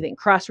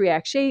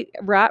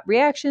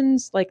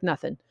 Reactions, like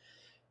nothing.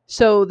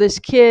 So this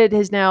kid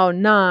is now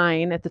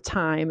 9 at the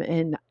time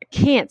and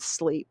can't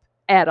sleep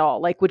at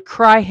all. Like would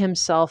cry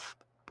himself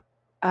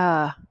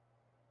uh,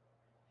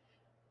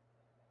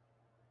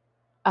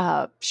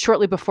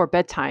 shortly before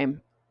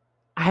bedtime.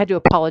 I had to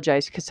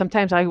apologize because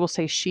sometimes I will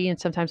say she and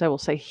sometimes I will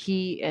say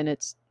he, and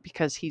it's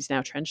because he's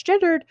now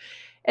transgendered.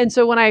 And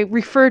so when I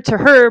referred to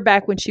her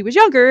back when she was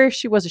younger,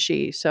 she was a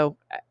she. So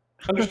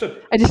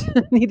Understood. I just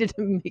needed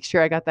to make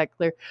sure I got that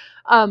clear.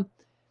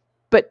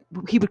 But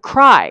he would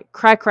cry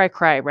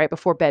right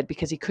before bed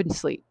because he couldn't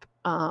sleep.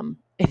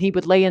 And he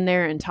would lay in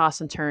there and toss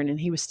and turn, and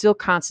he was still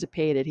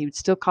constipated. He would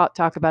still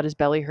talk about his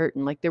belly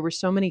hurting. Like there were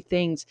so many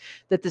things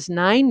that this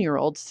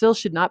 9-year-old still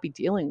should not be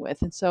dealing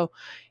with. And so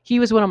he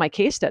was one of my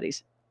case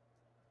studies.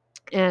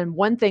 And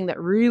one thing that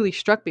really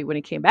struck me when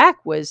he came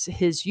back was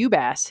his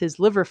UBAS, his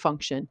liver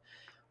function,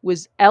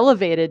 was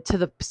elevated to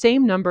the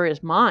same number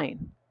as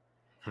mine.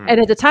 And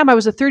at the time, I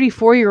was a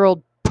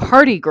 34-year-old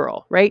party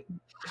girl, right?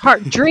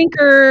 Hard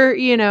drinker,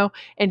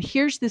 and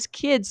here's this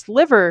kid's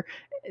liver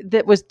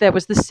that was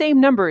the same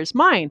number as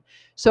mine.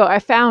 So I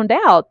found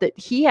out that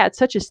he had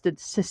such a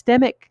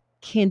systemic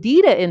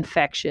candida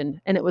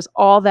infection, and it was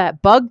all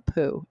that bug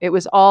poo. It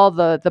was all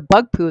the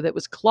bug poo that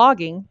was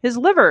clogging his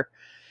liver.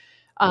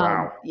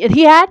 Wow. And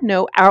he had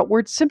no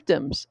outward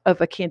symptoms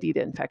of a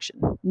candida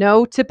infection.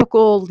 No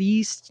typical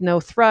yeast, no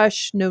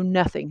thrush, no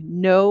nothing.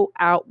 No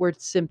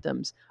outward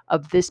symptoms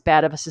of this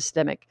bad of a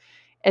systemic.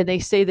 And they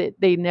say that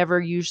they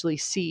never usually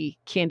see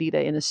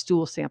candida in a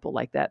stool sample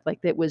like that.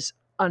 Like that was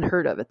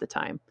unheard of at the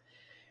time.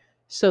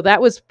 So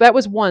that was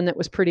one that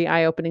was pretty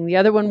eye-opening. The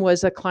other one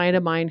was a client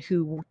of mine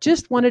who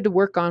just wanted to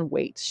work on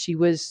weight. She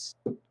was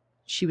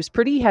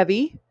pretty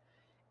heavy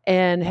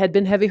and had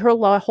been heavy her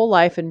whole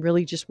life and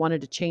really just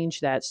wanted to change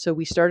that. So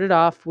we started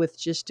off with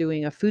just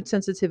doing a food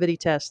sensitivity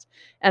test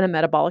and a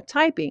metabolic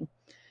typing.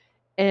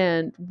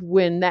 And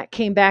when that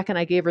came back and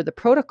I gave her the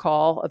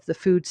protocol of the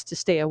foods to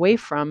stay away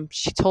from,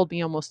 she told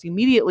me almost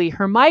immediately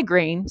her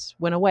migraines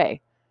went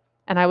away.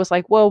 And I was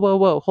like,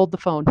 whoa, hold the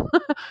phone.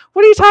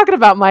 What are you talking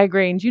about,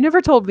 migraines? You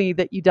never told me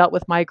that you dealt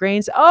with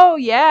migraines. Oh,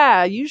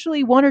 yeah,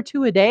 usually 1 or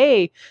 2 a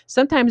day.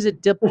 Sometimes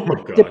it Oh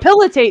my God.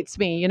 debilitates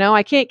me.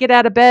 I can't get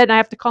out of bed and I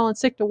have to call in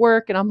sick to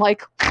work. And I'm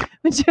like,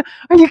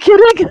 are you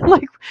kidding?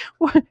 Like,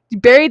 what? You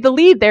buried the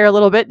lead there a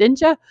little bit,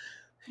 didn't you?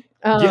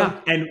 Yeah,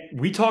 and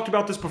we talked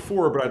about this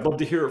before, but I'd love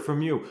to hear it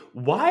from you.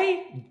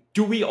 Why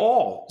do we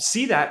all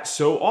see that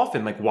so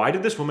often? Like, why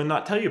did this woman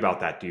not tell you about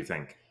that, do you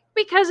think?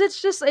 Because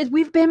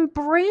we've been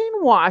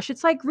brainwashed.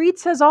 It's like Reed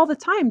says all the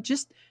time,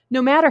 just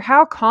no matter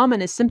how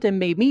common a symptom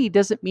may be,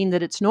 doesn't mean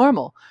that it's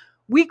normal.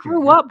 We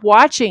grew Mhm. up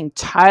watching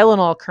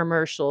Tylenol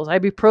commercials,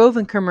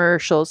 ibuprofen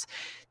commercials.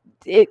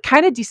 It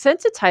kind of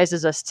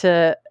desensitizes us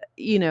to,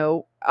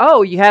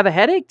 oh, you have a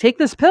headache, take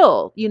this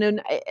pill.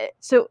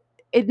 So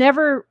it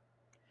never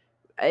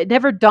it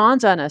never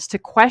dawns on us to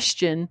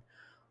question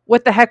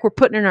what the heck we're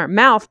putting in our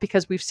mouth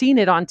because we've seen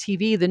it on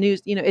TV, the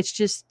news. It's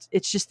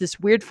just this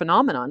weird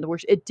phenomenon where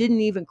it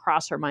didn't even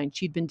cross her mind.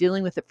 She'd been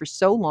dealing with it for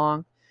so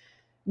long.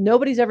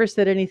 Nobody's ever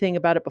said anything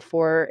about it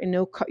before, and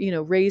no,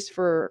 raised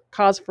for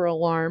cause for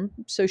alarm.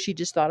 So she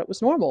just thought it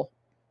was normal.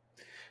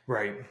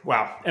 Right.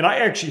 Wow. And I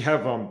actually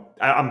have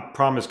I'm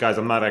promise guys,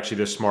 I'm not actually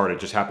this smart. It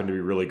just happened to be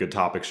really good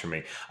topics for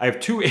me. I have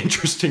two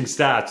interesting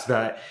stats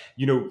that,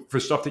 for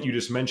stuff that you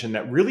just mentioned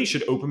that really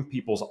should open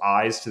people's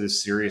eyes to the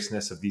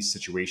seriousness of these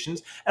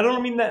situations. And I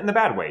don't mean that in a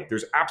bad way.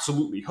 There's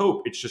absolutely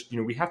hope. It's just,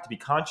 we have to be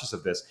conscious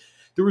of this.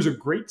 There was a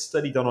great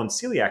study done on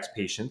celiac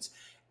patients,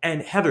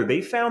 and Heather,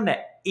 they found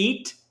that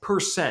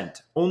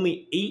 8%,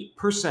 only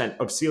 8%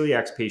 of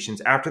celiac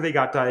patients after they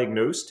got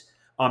diagnosed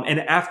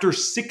and after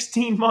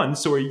 16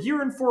 months, so a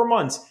year and 4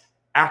 months,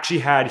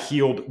 actually had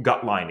healed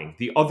gut lining.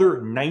 The other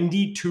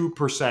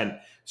 92%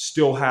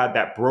 still had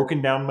that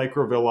broken down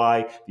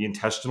microvilli, the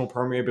intestinal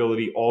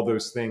permeability, all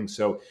those things.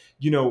 So,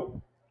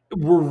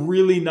 we're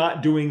really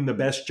not doing the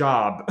best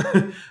job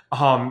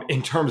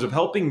in terms of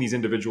helping these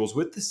individuals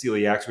with the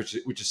celiacs,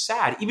 which is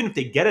sad, even if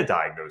they get a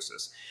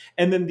diagnosis.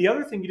 And then the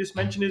other thing you just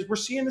mentioned is we're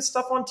seeing this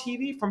stuff on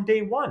TV from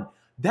day one.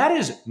 That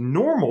is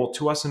normal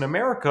to us in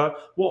America.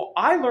 Well,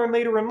 I learned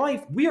later in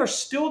life, we are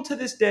still to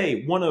this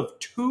day one of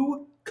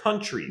two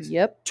countries,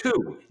 Yep.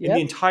 two in the Yep.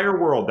 entire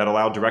world that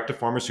allow direct to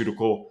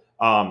pharmaceutical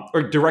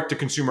or direct to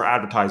consumer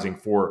advertising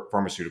for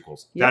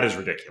pharmaceuticals. That Yep. is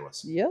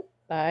ridiculous. Yep.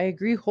 I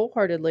agree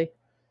wholeheartedly.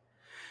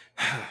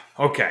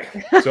 Okay.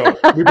 So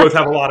we both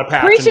have a lot of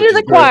passion, Preaching which to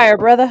is the good. choir,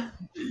 brother.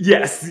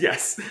 Yes,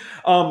 yes.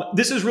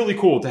 This is really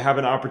cool to have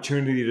an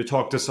opportunity to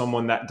talk to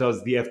someone that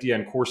does the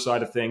FDN course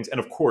side of things. And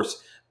of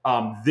course,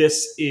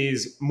 this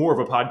is more of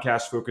a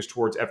podcast focused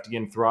towards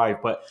FDN Thrive.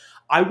 But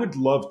I would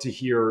love to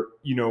hear,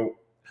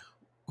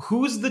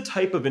 who's the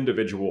type of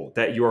individual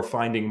that you're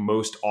finding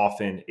most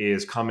often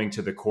is coming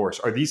to the course?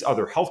 Are these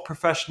other health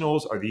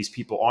professionals? Are these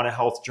people on a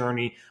health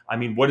journey? I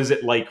mean, what is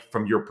it like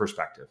from your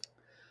perspective?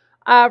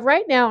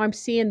 Right now, I'm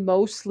seeing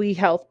mostly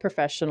health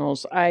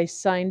professionals. I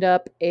signed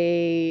up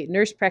a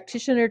nurse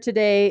practitioner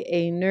today,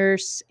 a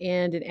nurse,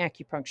 and an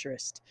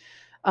acupuncturist.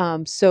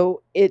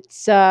 So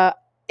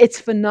it's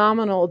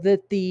phenomenal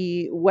that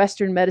the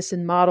Western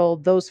medicine model,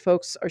 those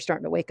folks are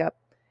starting to wake up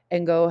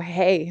and go,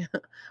 "Hey,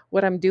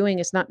 what I'm doing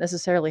is not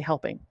necessarily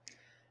helping."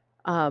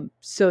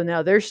 So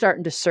now they're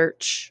starting to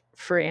search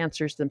for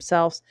answers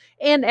themselves.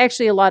 And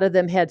actually, a lot of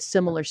them had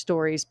similar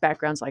stories,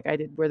 backgrounds like I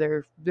did, where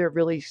they're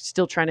really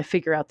still trying to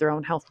figure out their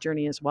own health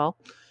journey as well.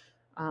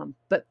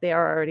 But they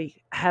are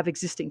already have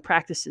existing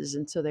practices,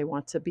 and so they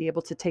want to be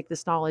able to take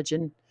this knowledge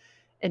and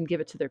give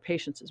it to their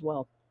patients as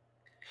well.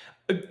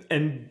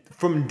 And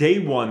from day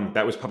one,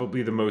 that was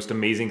probably the most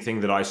amazing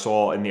thing that I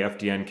saw in the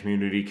FDN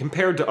community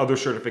compared to other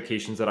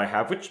certifications that I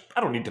have, which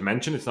I don't need to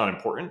mention, it's not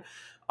important.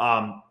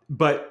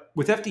 But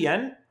with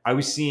FDN, I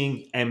was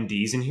seeing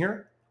MDs in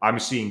here, I'm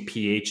seeing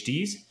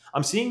PhDs,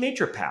 I'm seeing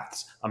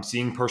naturopaths, I'm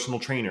seeing personal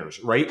trainers,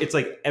 right? It's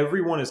like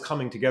everyone is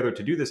coming together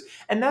to do this.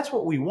 And that's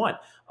what we want.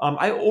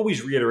 I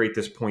always reiterate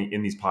this point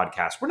in these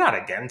podcasts. We're not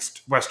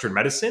against Western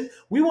medicine.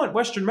 We want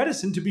Western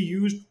medicine to be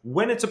used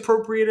when it's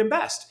appropriate and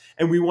best.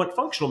 And we want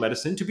functional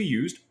medicine to be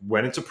used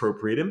when it's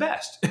appropriate and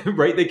best,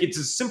 right? Like it's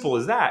as simple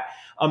as that.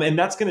 And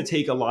that's going to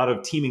take a lot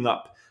of teaming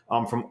up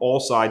from all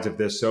sides of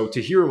this. So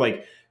to hear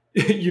like,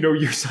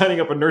 you're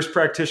signing up a nurse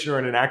practitioner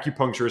and an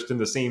acupuncturist in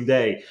the same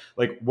day.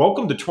 Like,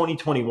 welcome to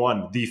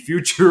 2021. The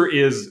future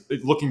is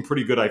looking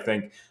pretty good, I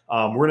think.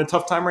 We're in a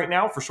tough time right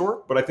now, for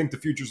sure, but I think the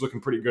future is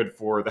looking pretty good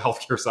for the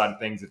healthcare side of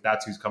things if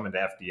that's who's coming to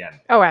FDN.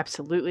 Oh,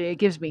 absolutely. It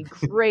gives me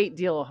great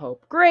deal of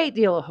hope. Great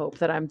deal of hope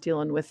that I'm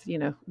dealing with,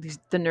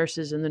 the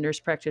nurses and the nurse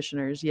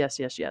practitioners. Yes,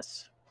 yes,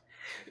 yes.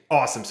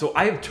 Awesome. So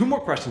I have two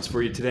more questions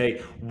for you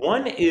today.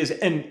 One is,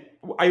 and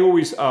I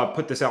always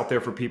put this out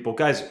there for people,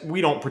 guys. We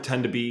don't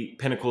pretend to be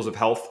pinnacles of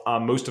health.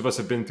 Most of us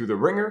have been through the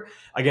ringer.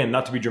 Again,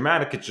 not to be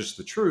dramatic, it's just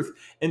the truth.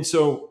 And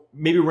so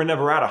maybe we're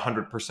never at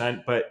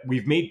 100%, but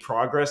we've made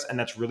progress, and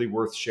that's really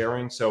worth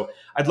sharing. So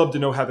I'd love to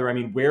know, Heather. I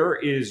mean, where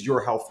is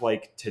your health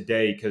like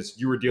today? Because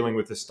you were dealing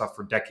with this stuff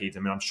for decades. I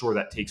mean, I'm sure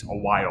that takes a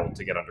while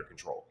to get under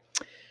control.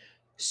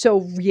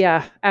 So,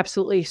 yeah,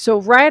 absolutely.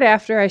 So, right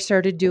after I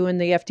started doing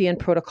the FDN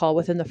protocol,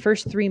 within the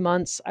first 3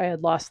 months, I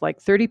had lost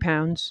like 30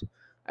 pounds.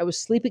 I was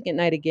sleeping at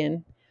night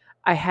again.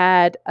 I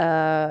had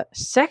a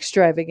sex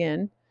drive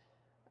again.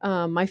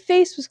 My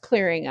face was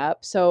clearing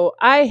up. So,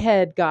 I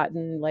had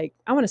gotten like,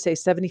 I want to say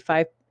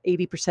 75,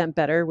 80%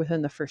 better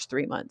within the first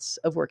 3 months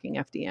of working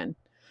FDN.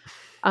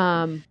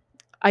 Um,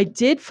 I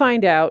did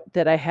find out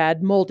that I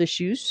had mold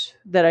issues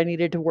that I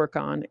needed to work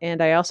on.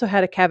 And I also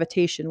had a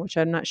cavitation, which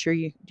I'm not sure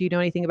do you know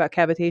anything about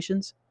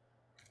cavitations?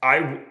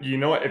 You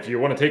know what? If you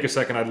want to take a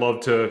second, I'd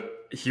love to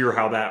hear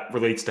how that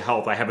relates to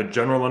health. I have a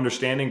general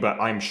understanding, but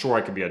I'm sure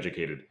I could be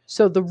educated.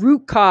 So the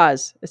root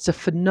cause, it's a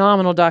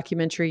phenomenal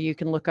documentary you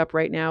can look up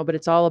right now, but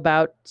it's all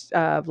about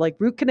like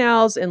root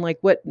canals and like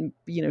what,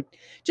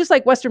 just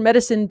like Western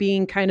medicine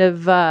being kind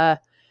of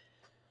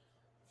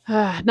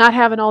not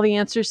having all the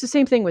answers. The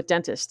same thing with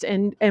dentists,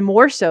 and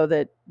more so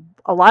that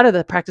a lot of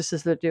the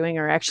practices they're doing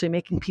are actually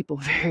making people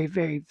very,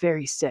 very,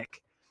 very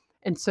sick.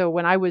 And so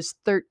when I was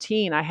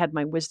 13, I had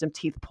my wisdom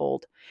teeth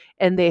pulled,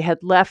 and they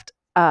had left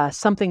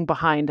something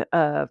behind,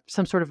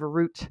 some sort of a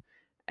root.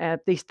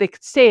 They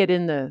say it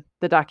in the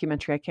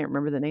documentary. I can't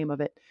remember the name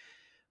of it.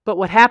 But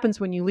what happens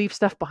when you leave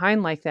stuff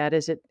behind like that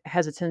is it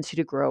has a tendency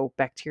to grow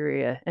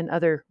bacteria and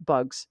other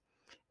bugs.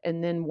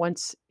 And then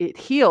once it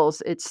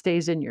heals, it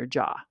stays in your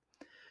jaw.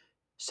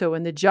 So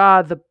in the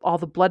jaw, all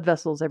the blood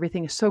vessels,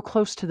 everything is so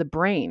close to the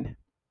brain.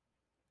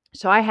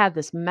 So I had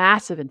this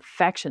massive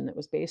infection that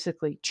was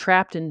basically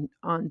trapped in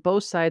on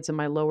both sides of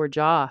my lower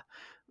jaw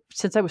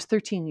since I was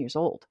 13 years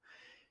old.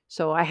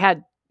 So I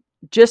had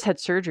just had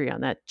surgery on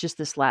that just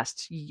this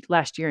last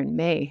year in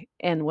May.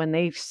 And when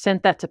they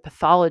sent that to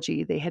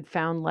pathology, they had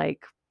found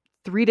like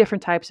 3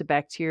 different types of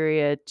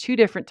bacteria, 2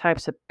 different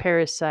types of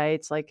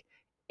parasites. Like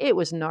it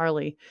was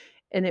gnarly.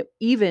 And it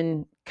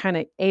even kind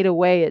of ate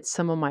away at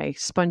some of my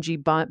spongy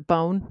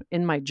bone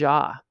in my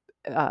jaw.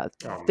 Uh,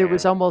 Oh there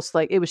was man. almost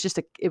like it was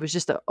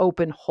just an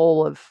open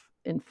hole of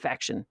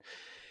infection.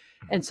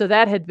 And so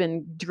that had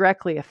been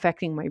directly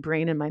affecting my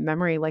brain and my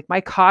memory. Like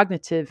my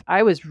cognitive,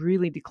 I was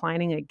really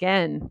declining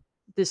again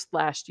this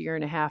last year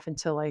and a half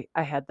until I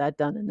had that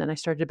done. And then I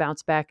started to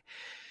bounce back.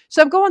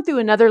 So I'm going through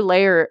another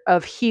layer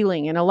of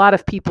healing. And a lot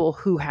of people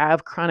who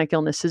have chronic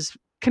illnesses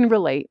can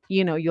relate.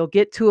 You'll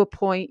get to a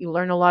point, you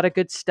learn a lot of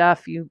good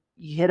stuff, you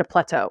hit a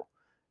plateau,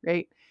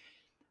 right?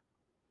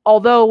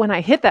 Although when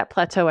I hit that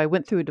plateau, I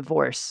went through a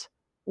divorce,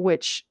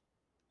 which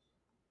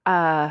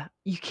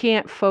you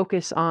can't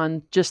focus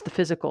on just the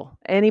physical.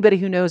 Anybody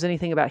who knows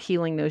anything about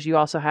healing knows you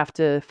also have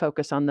to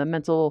focus on the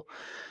mental,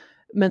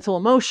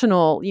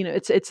 emotional.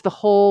 It's the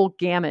whole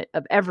gamut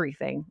of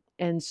everything.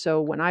 And so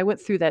when I went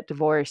through that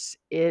divorce,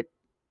 it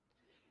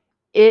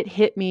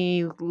hit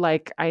me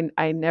like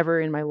I never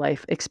in my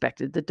life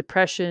expected. The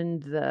depression,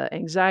 the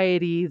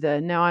anxiety,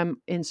 the now I'm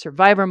in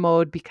survivor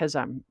mode because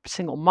I'm a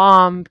single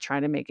mom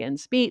trying to make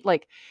ends meet.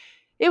 Like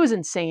it was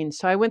insane.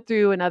 So I went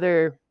through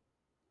another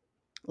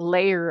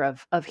layer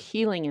of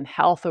healing and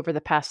health over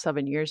the past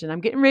 7 years, and I'm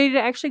getting ready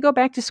to actually go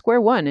back to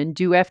square one and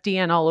do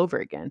FDN all over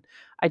again.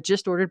 I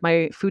just ordered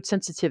my food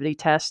sensitivity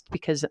test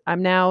because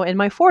I'm now in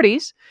my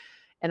 40s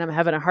and I'm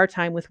having a hard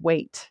time with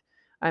weight.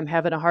 I'm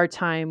having a hard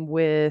time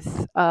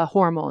with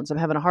hormones. I'm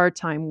having a hard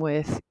time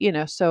with,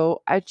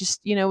 so I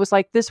just, it was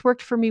like this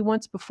worked for me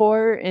once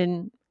before,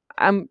 and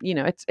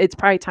it's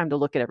probably time to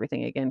look at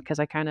everything again because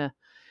I kind of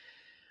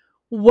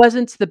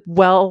wasn't the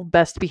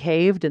best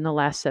behaved in the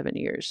last 7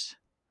 years.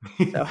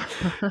 So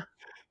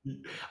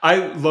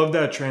I love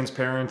that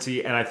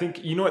transparency, and I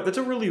think you know what, that's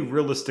a really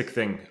realistic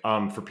thing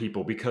for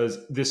people because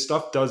this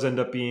stuff does end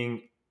up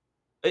being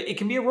it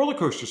can be a roller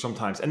coaster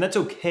sometimes, and that's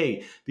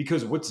okay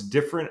because what's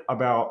different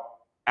about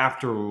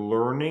after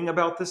learning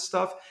about this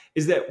stuff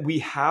is that we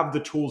have the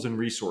tools and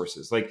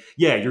resources. Like,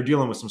 yeah, you're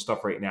dealing with some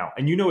stuff right now,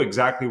 and you know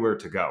exactly where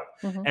to go.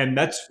 mhm. And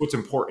that's what's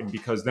important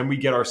because then we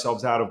get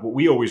ourselves out of what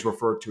we always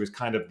refer to as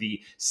kind of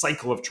the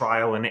cycle of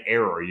trial and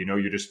error.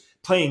 You're just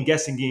playing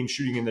guessing games,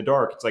 shooting in the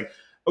dark. It's like,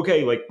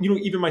 okay, like,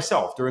 even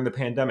myself during the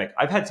pandemic,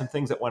 I've had some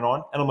things that went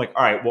on, and I'm like,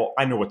 all right, well,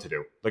 I know what to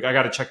do. Like, I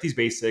got to check these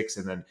basics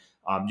and then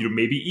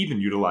maybe even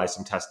utilize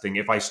some testing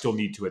if I still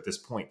need to at this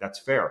point. That's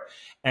fair.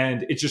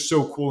 And it's just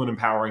so cool and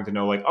empowering to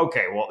know, like,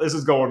 okay, well, this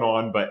is going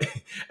on, but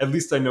at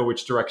least I know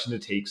which direction to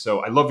take. So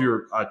I love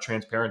your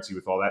transparency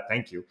with all that.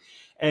 Thank you.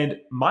 And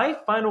my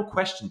final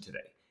question today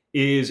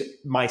is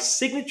my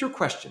signature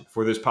question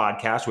for this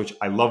podcast, which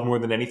I love more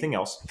than anything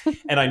else.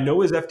 And I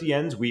know as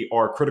FDNs, we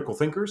are critical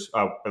thinkers,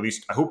 at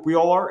least I hope we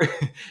all are.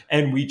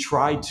 And we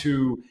try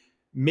to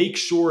make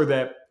sure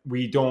that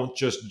we don't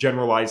just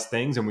generalize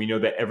things and we know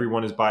that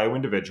everyone is bio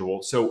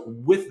individual. So,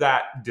 with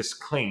that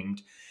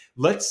disclaimed,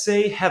 let's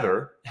say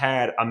Heather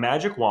had a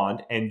magic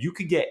wand and you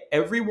could get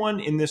everyone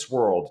in this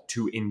world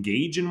to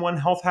engage in one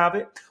health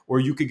habit, or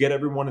you could get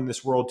everyone in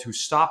this world to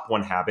stop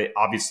one habit.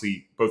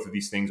 Obviously, both of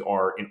these things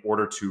are in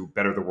order to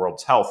better the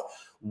world's health.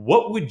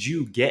 What would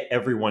you get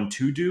everyone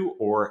to do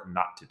or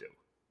not to do?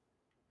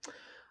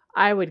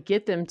 I would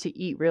get them to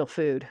eat real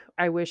food.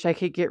 I wish I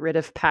could get rid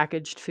of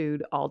packaged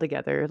food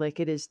altogether.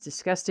 Like it is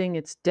disgusting.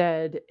 It's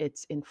dead.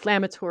 It's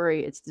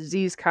inflammatory. It's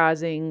disease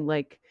causing.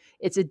 Like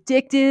it's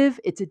addictive.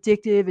 It's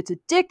addictive. It's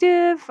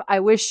addictive.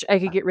 I wish I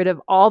could get rid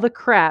of all the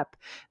crap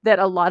that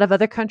a lot of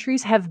other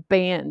countries have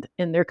banned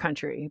in their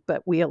country,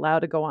 but we allow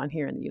to go on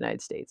here in the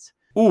United States.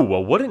 Ooh,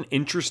 well, what an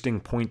interesting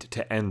point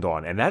to end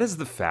on. And that is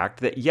the fact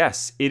that,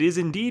 yes, it is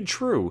indeed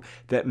true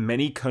that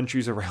many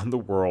countries around the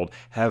world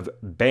have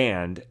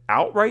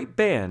outright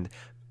banned,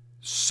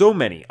 so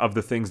many of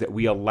the things that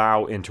we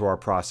allow into our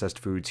processed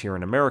foods here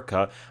in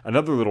America.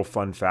 Another little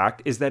fun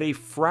fact is that a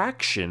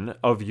fraction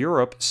of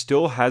Europe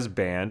still has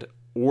banned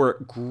or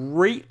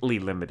greatly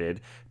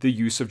limited the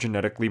use of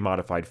genetically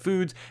modified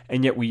foods,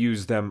 and yet we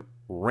use them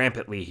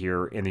rampantly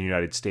here in the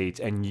United States,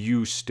 and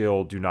you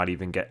still do not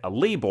even get a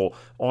label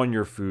on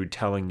your food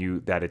telling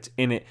you that it's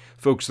in it.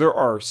 Folks, there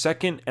are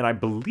second, and I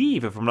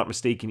believe, if I'm not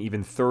mistaken,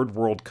 even third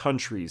world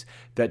countries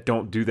that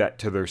don't do that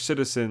to their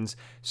citizens.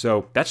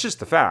 So that's just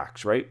the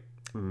facts, right?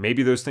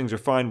 Maybe those things are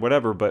fine,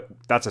 whatever, but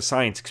that's a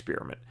science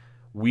experiment.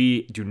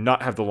 We do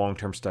not have the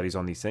long-term studies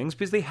on these things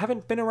because they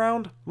haven't been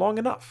around long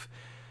enough.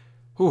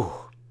 Whew.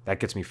 That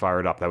gets me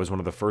fired up. That was one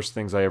of the first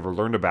things I ever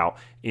learned about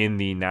in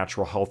the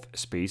natural health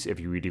space, if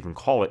you would even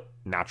call it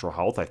natural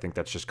health. I think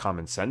that's just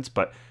common sense,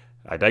 but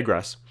I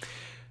digress.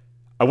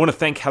 I want to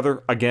thank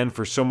Heather again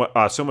for so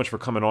much for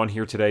coming on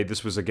here today.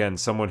 This was, again,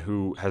 someone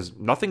who has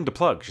nothing to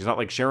plug. She's not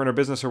like sharing her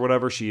business or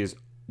whatever. She is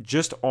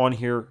just on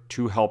here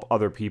to help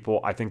other people.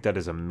 I think that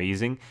is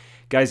amazing.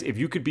 Guys, if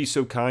you could be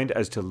so kind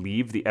as to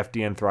leave the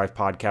FDN Thrive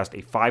podcast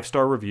a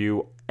 5-star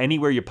review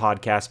anywhere you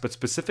podcast, but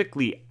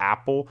specifically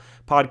Apple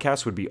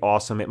Podcasts would be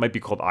awesome. It might be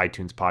called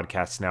iTunes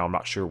Podcasts now. I'm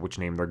not sure which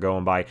name they're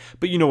going by,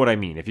 but you know what I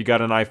mean. If you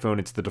got an iPhone,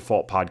 it's the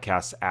default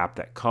podcasts app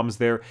that comes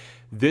there.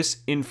 This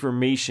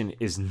information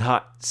is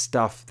not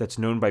stuff that's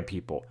known by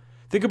people.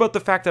 Think about the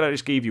fact that I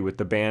just gave you with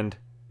the banned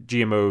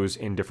GMOs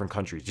in different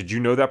countries. Did you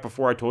know that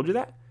before I told you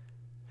that?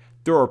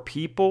 There are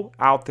people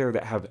out there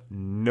that have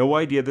no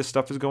idea this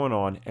stuff is going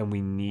on, and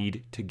we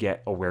need to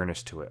get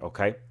awareness to it,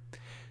 okay?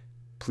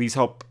 Please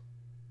help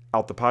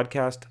out the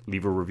podcast.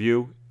 Leave a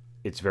review.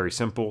 It's very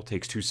simple,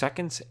 takes 2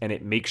 seconds, and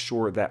it makes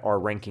sure that our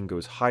ranking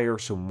goes higher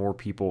so more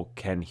people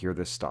can hear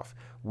this stuff.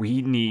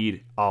 We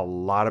need a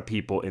lot of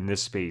people in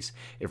this space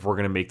if we're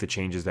going to make the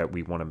changes that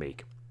we want to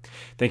make.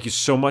 Thank you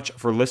so much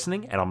for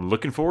listening, and I'm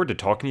looking forward to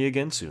talking to you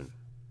again soon.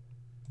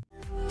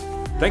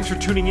 Thanks for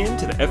tuning in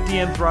to the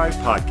FDN Thrive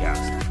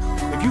podcast.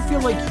 If you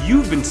feel like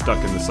you've been stuck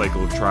in the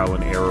cycle of trial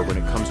and error when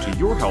it comes to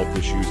your health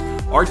issues,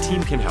 our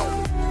team can help.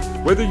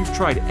 Whether you've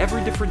tried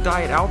every different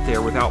diet out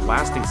there without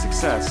lasting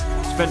success,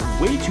 spent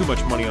way too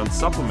much money on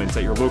supplements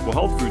at your local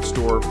health food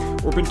store,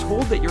 or been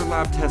told that your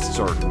lab tests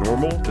are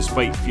normal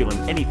despite feeling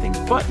anything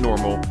but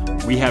normal,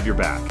 we have your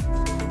back.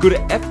 Go to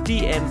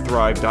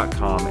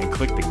FDNthrive.com and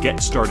click the Get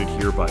Started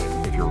Here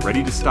button if you're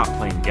ready to stop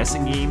playing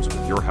guessing games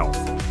with your health.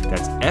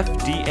 That's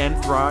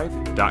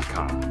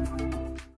FDNthrive.com.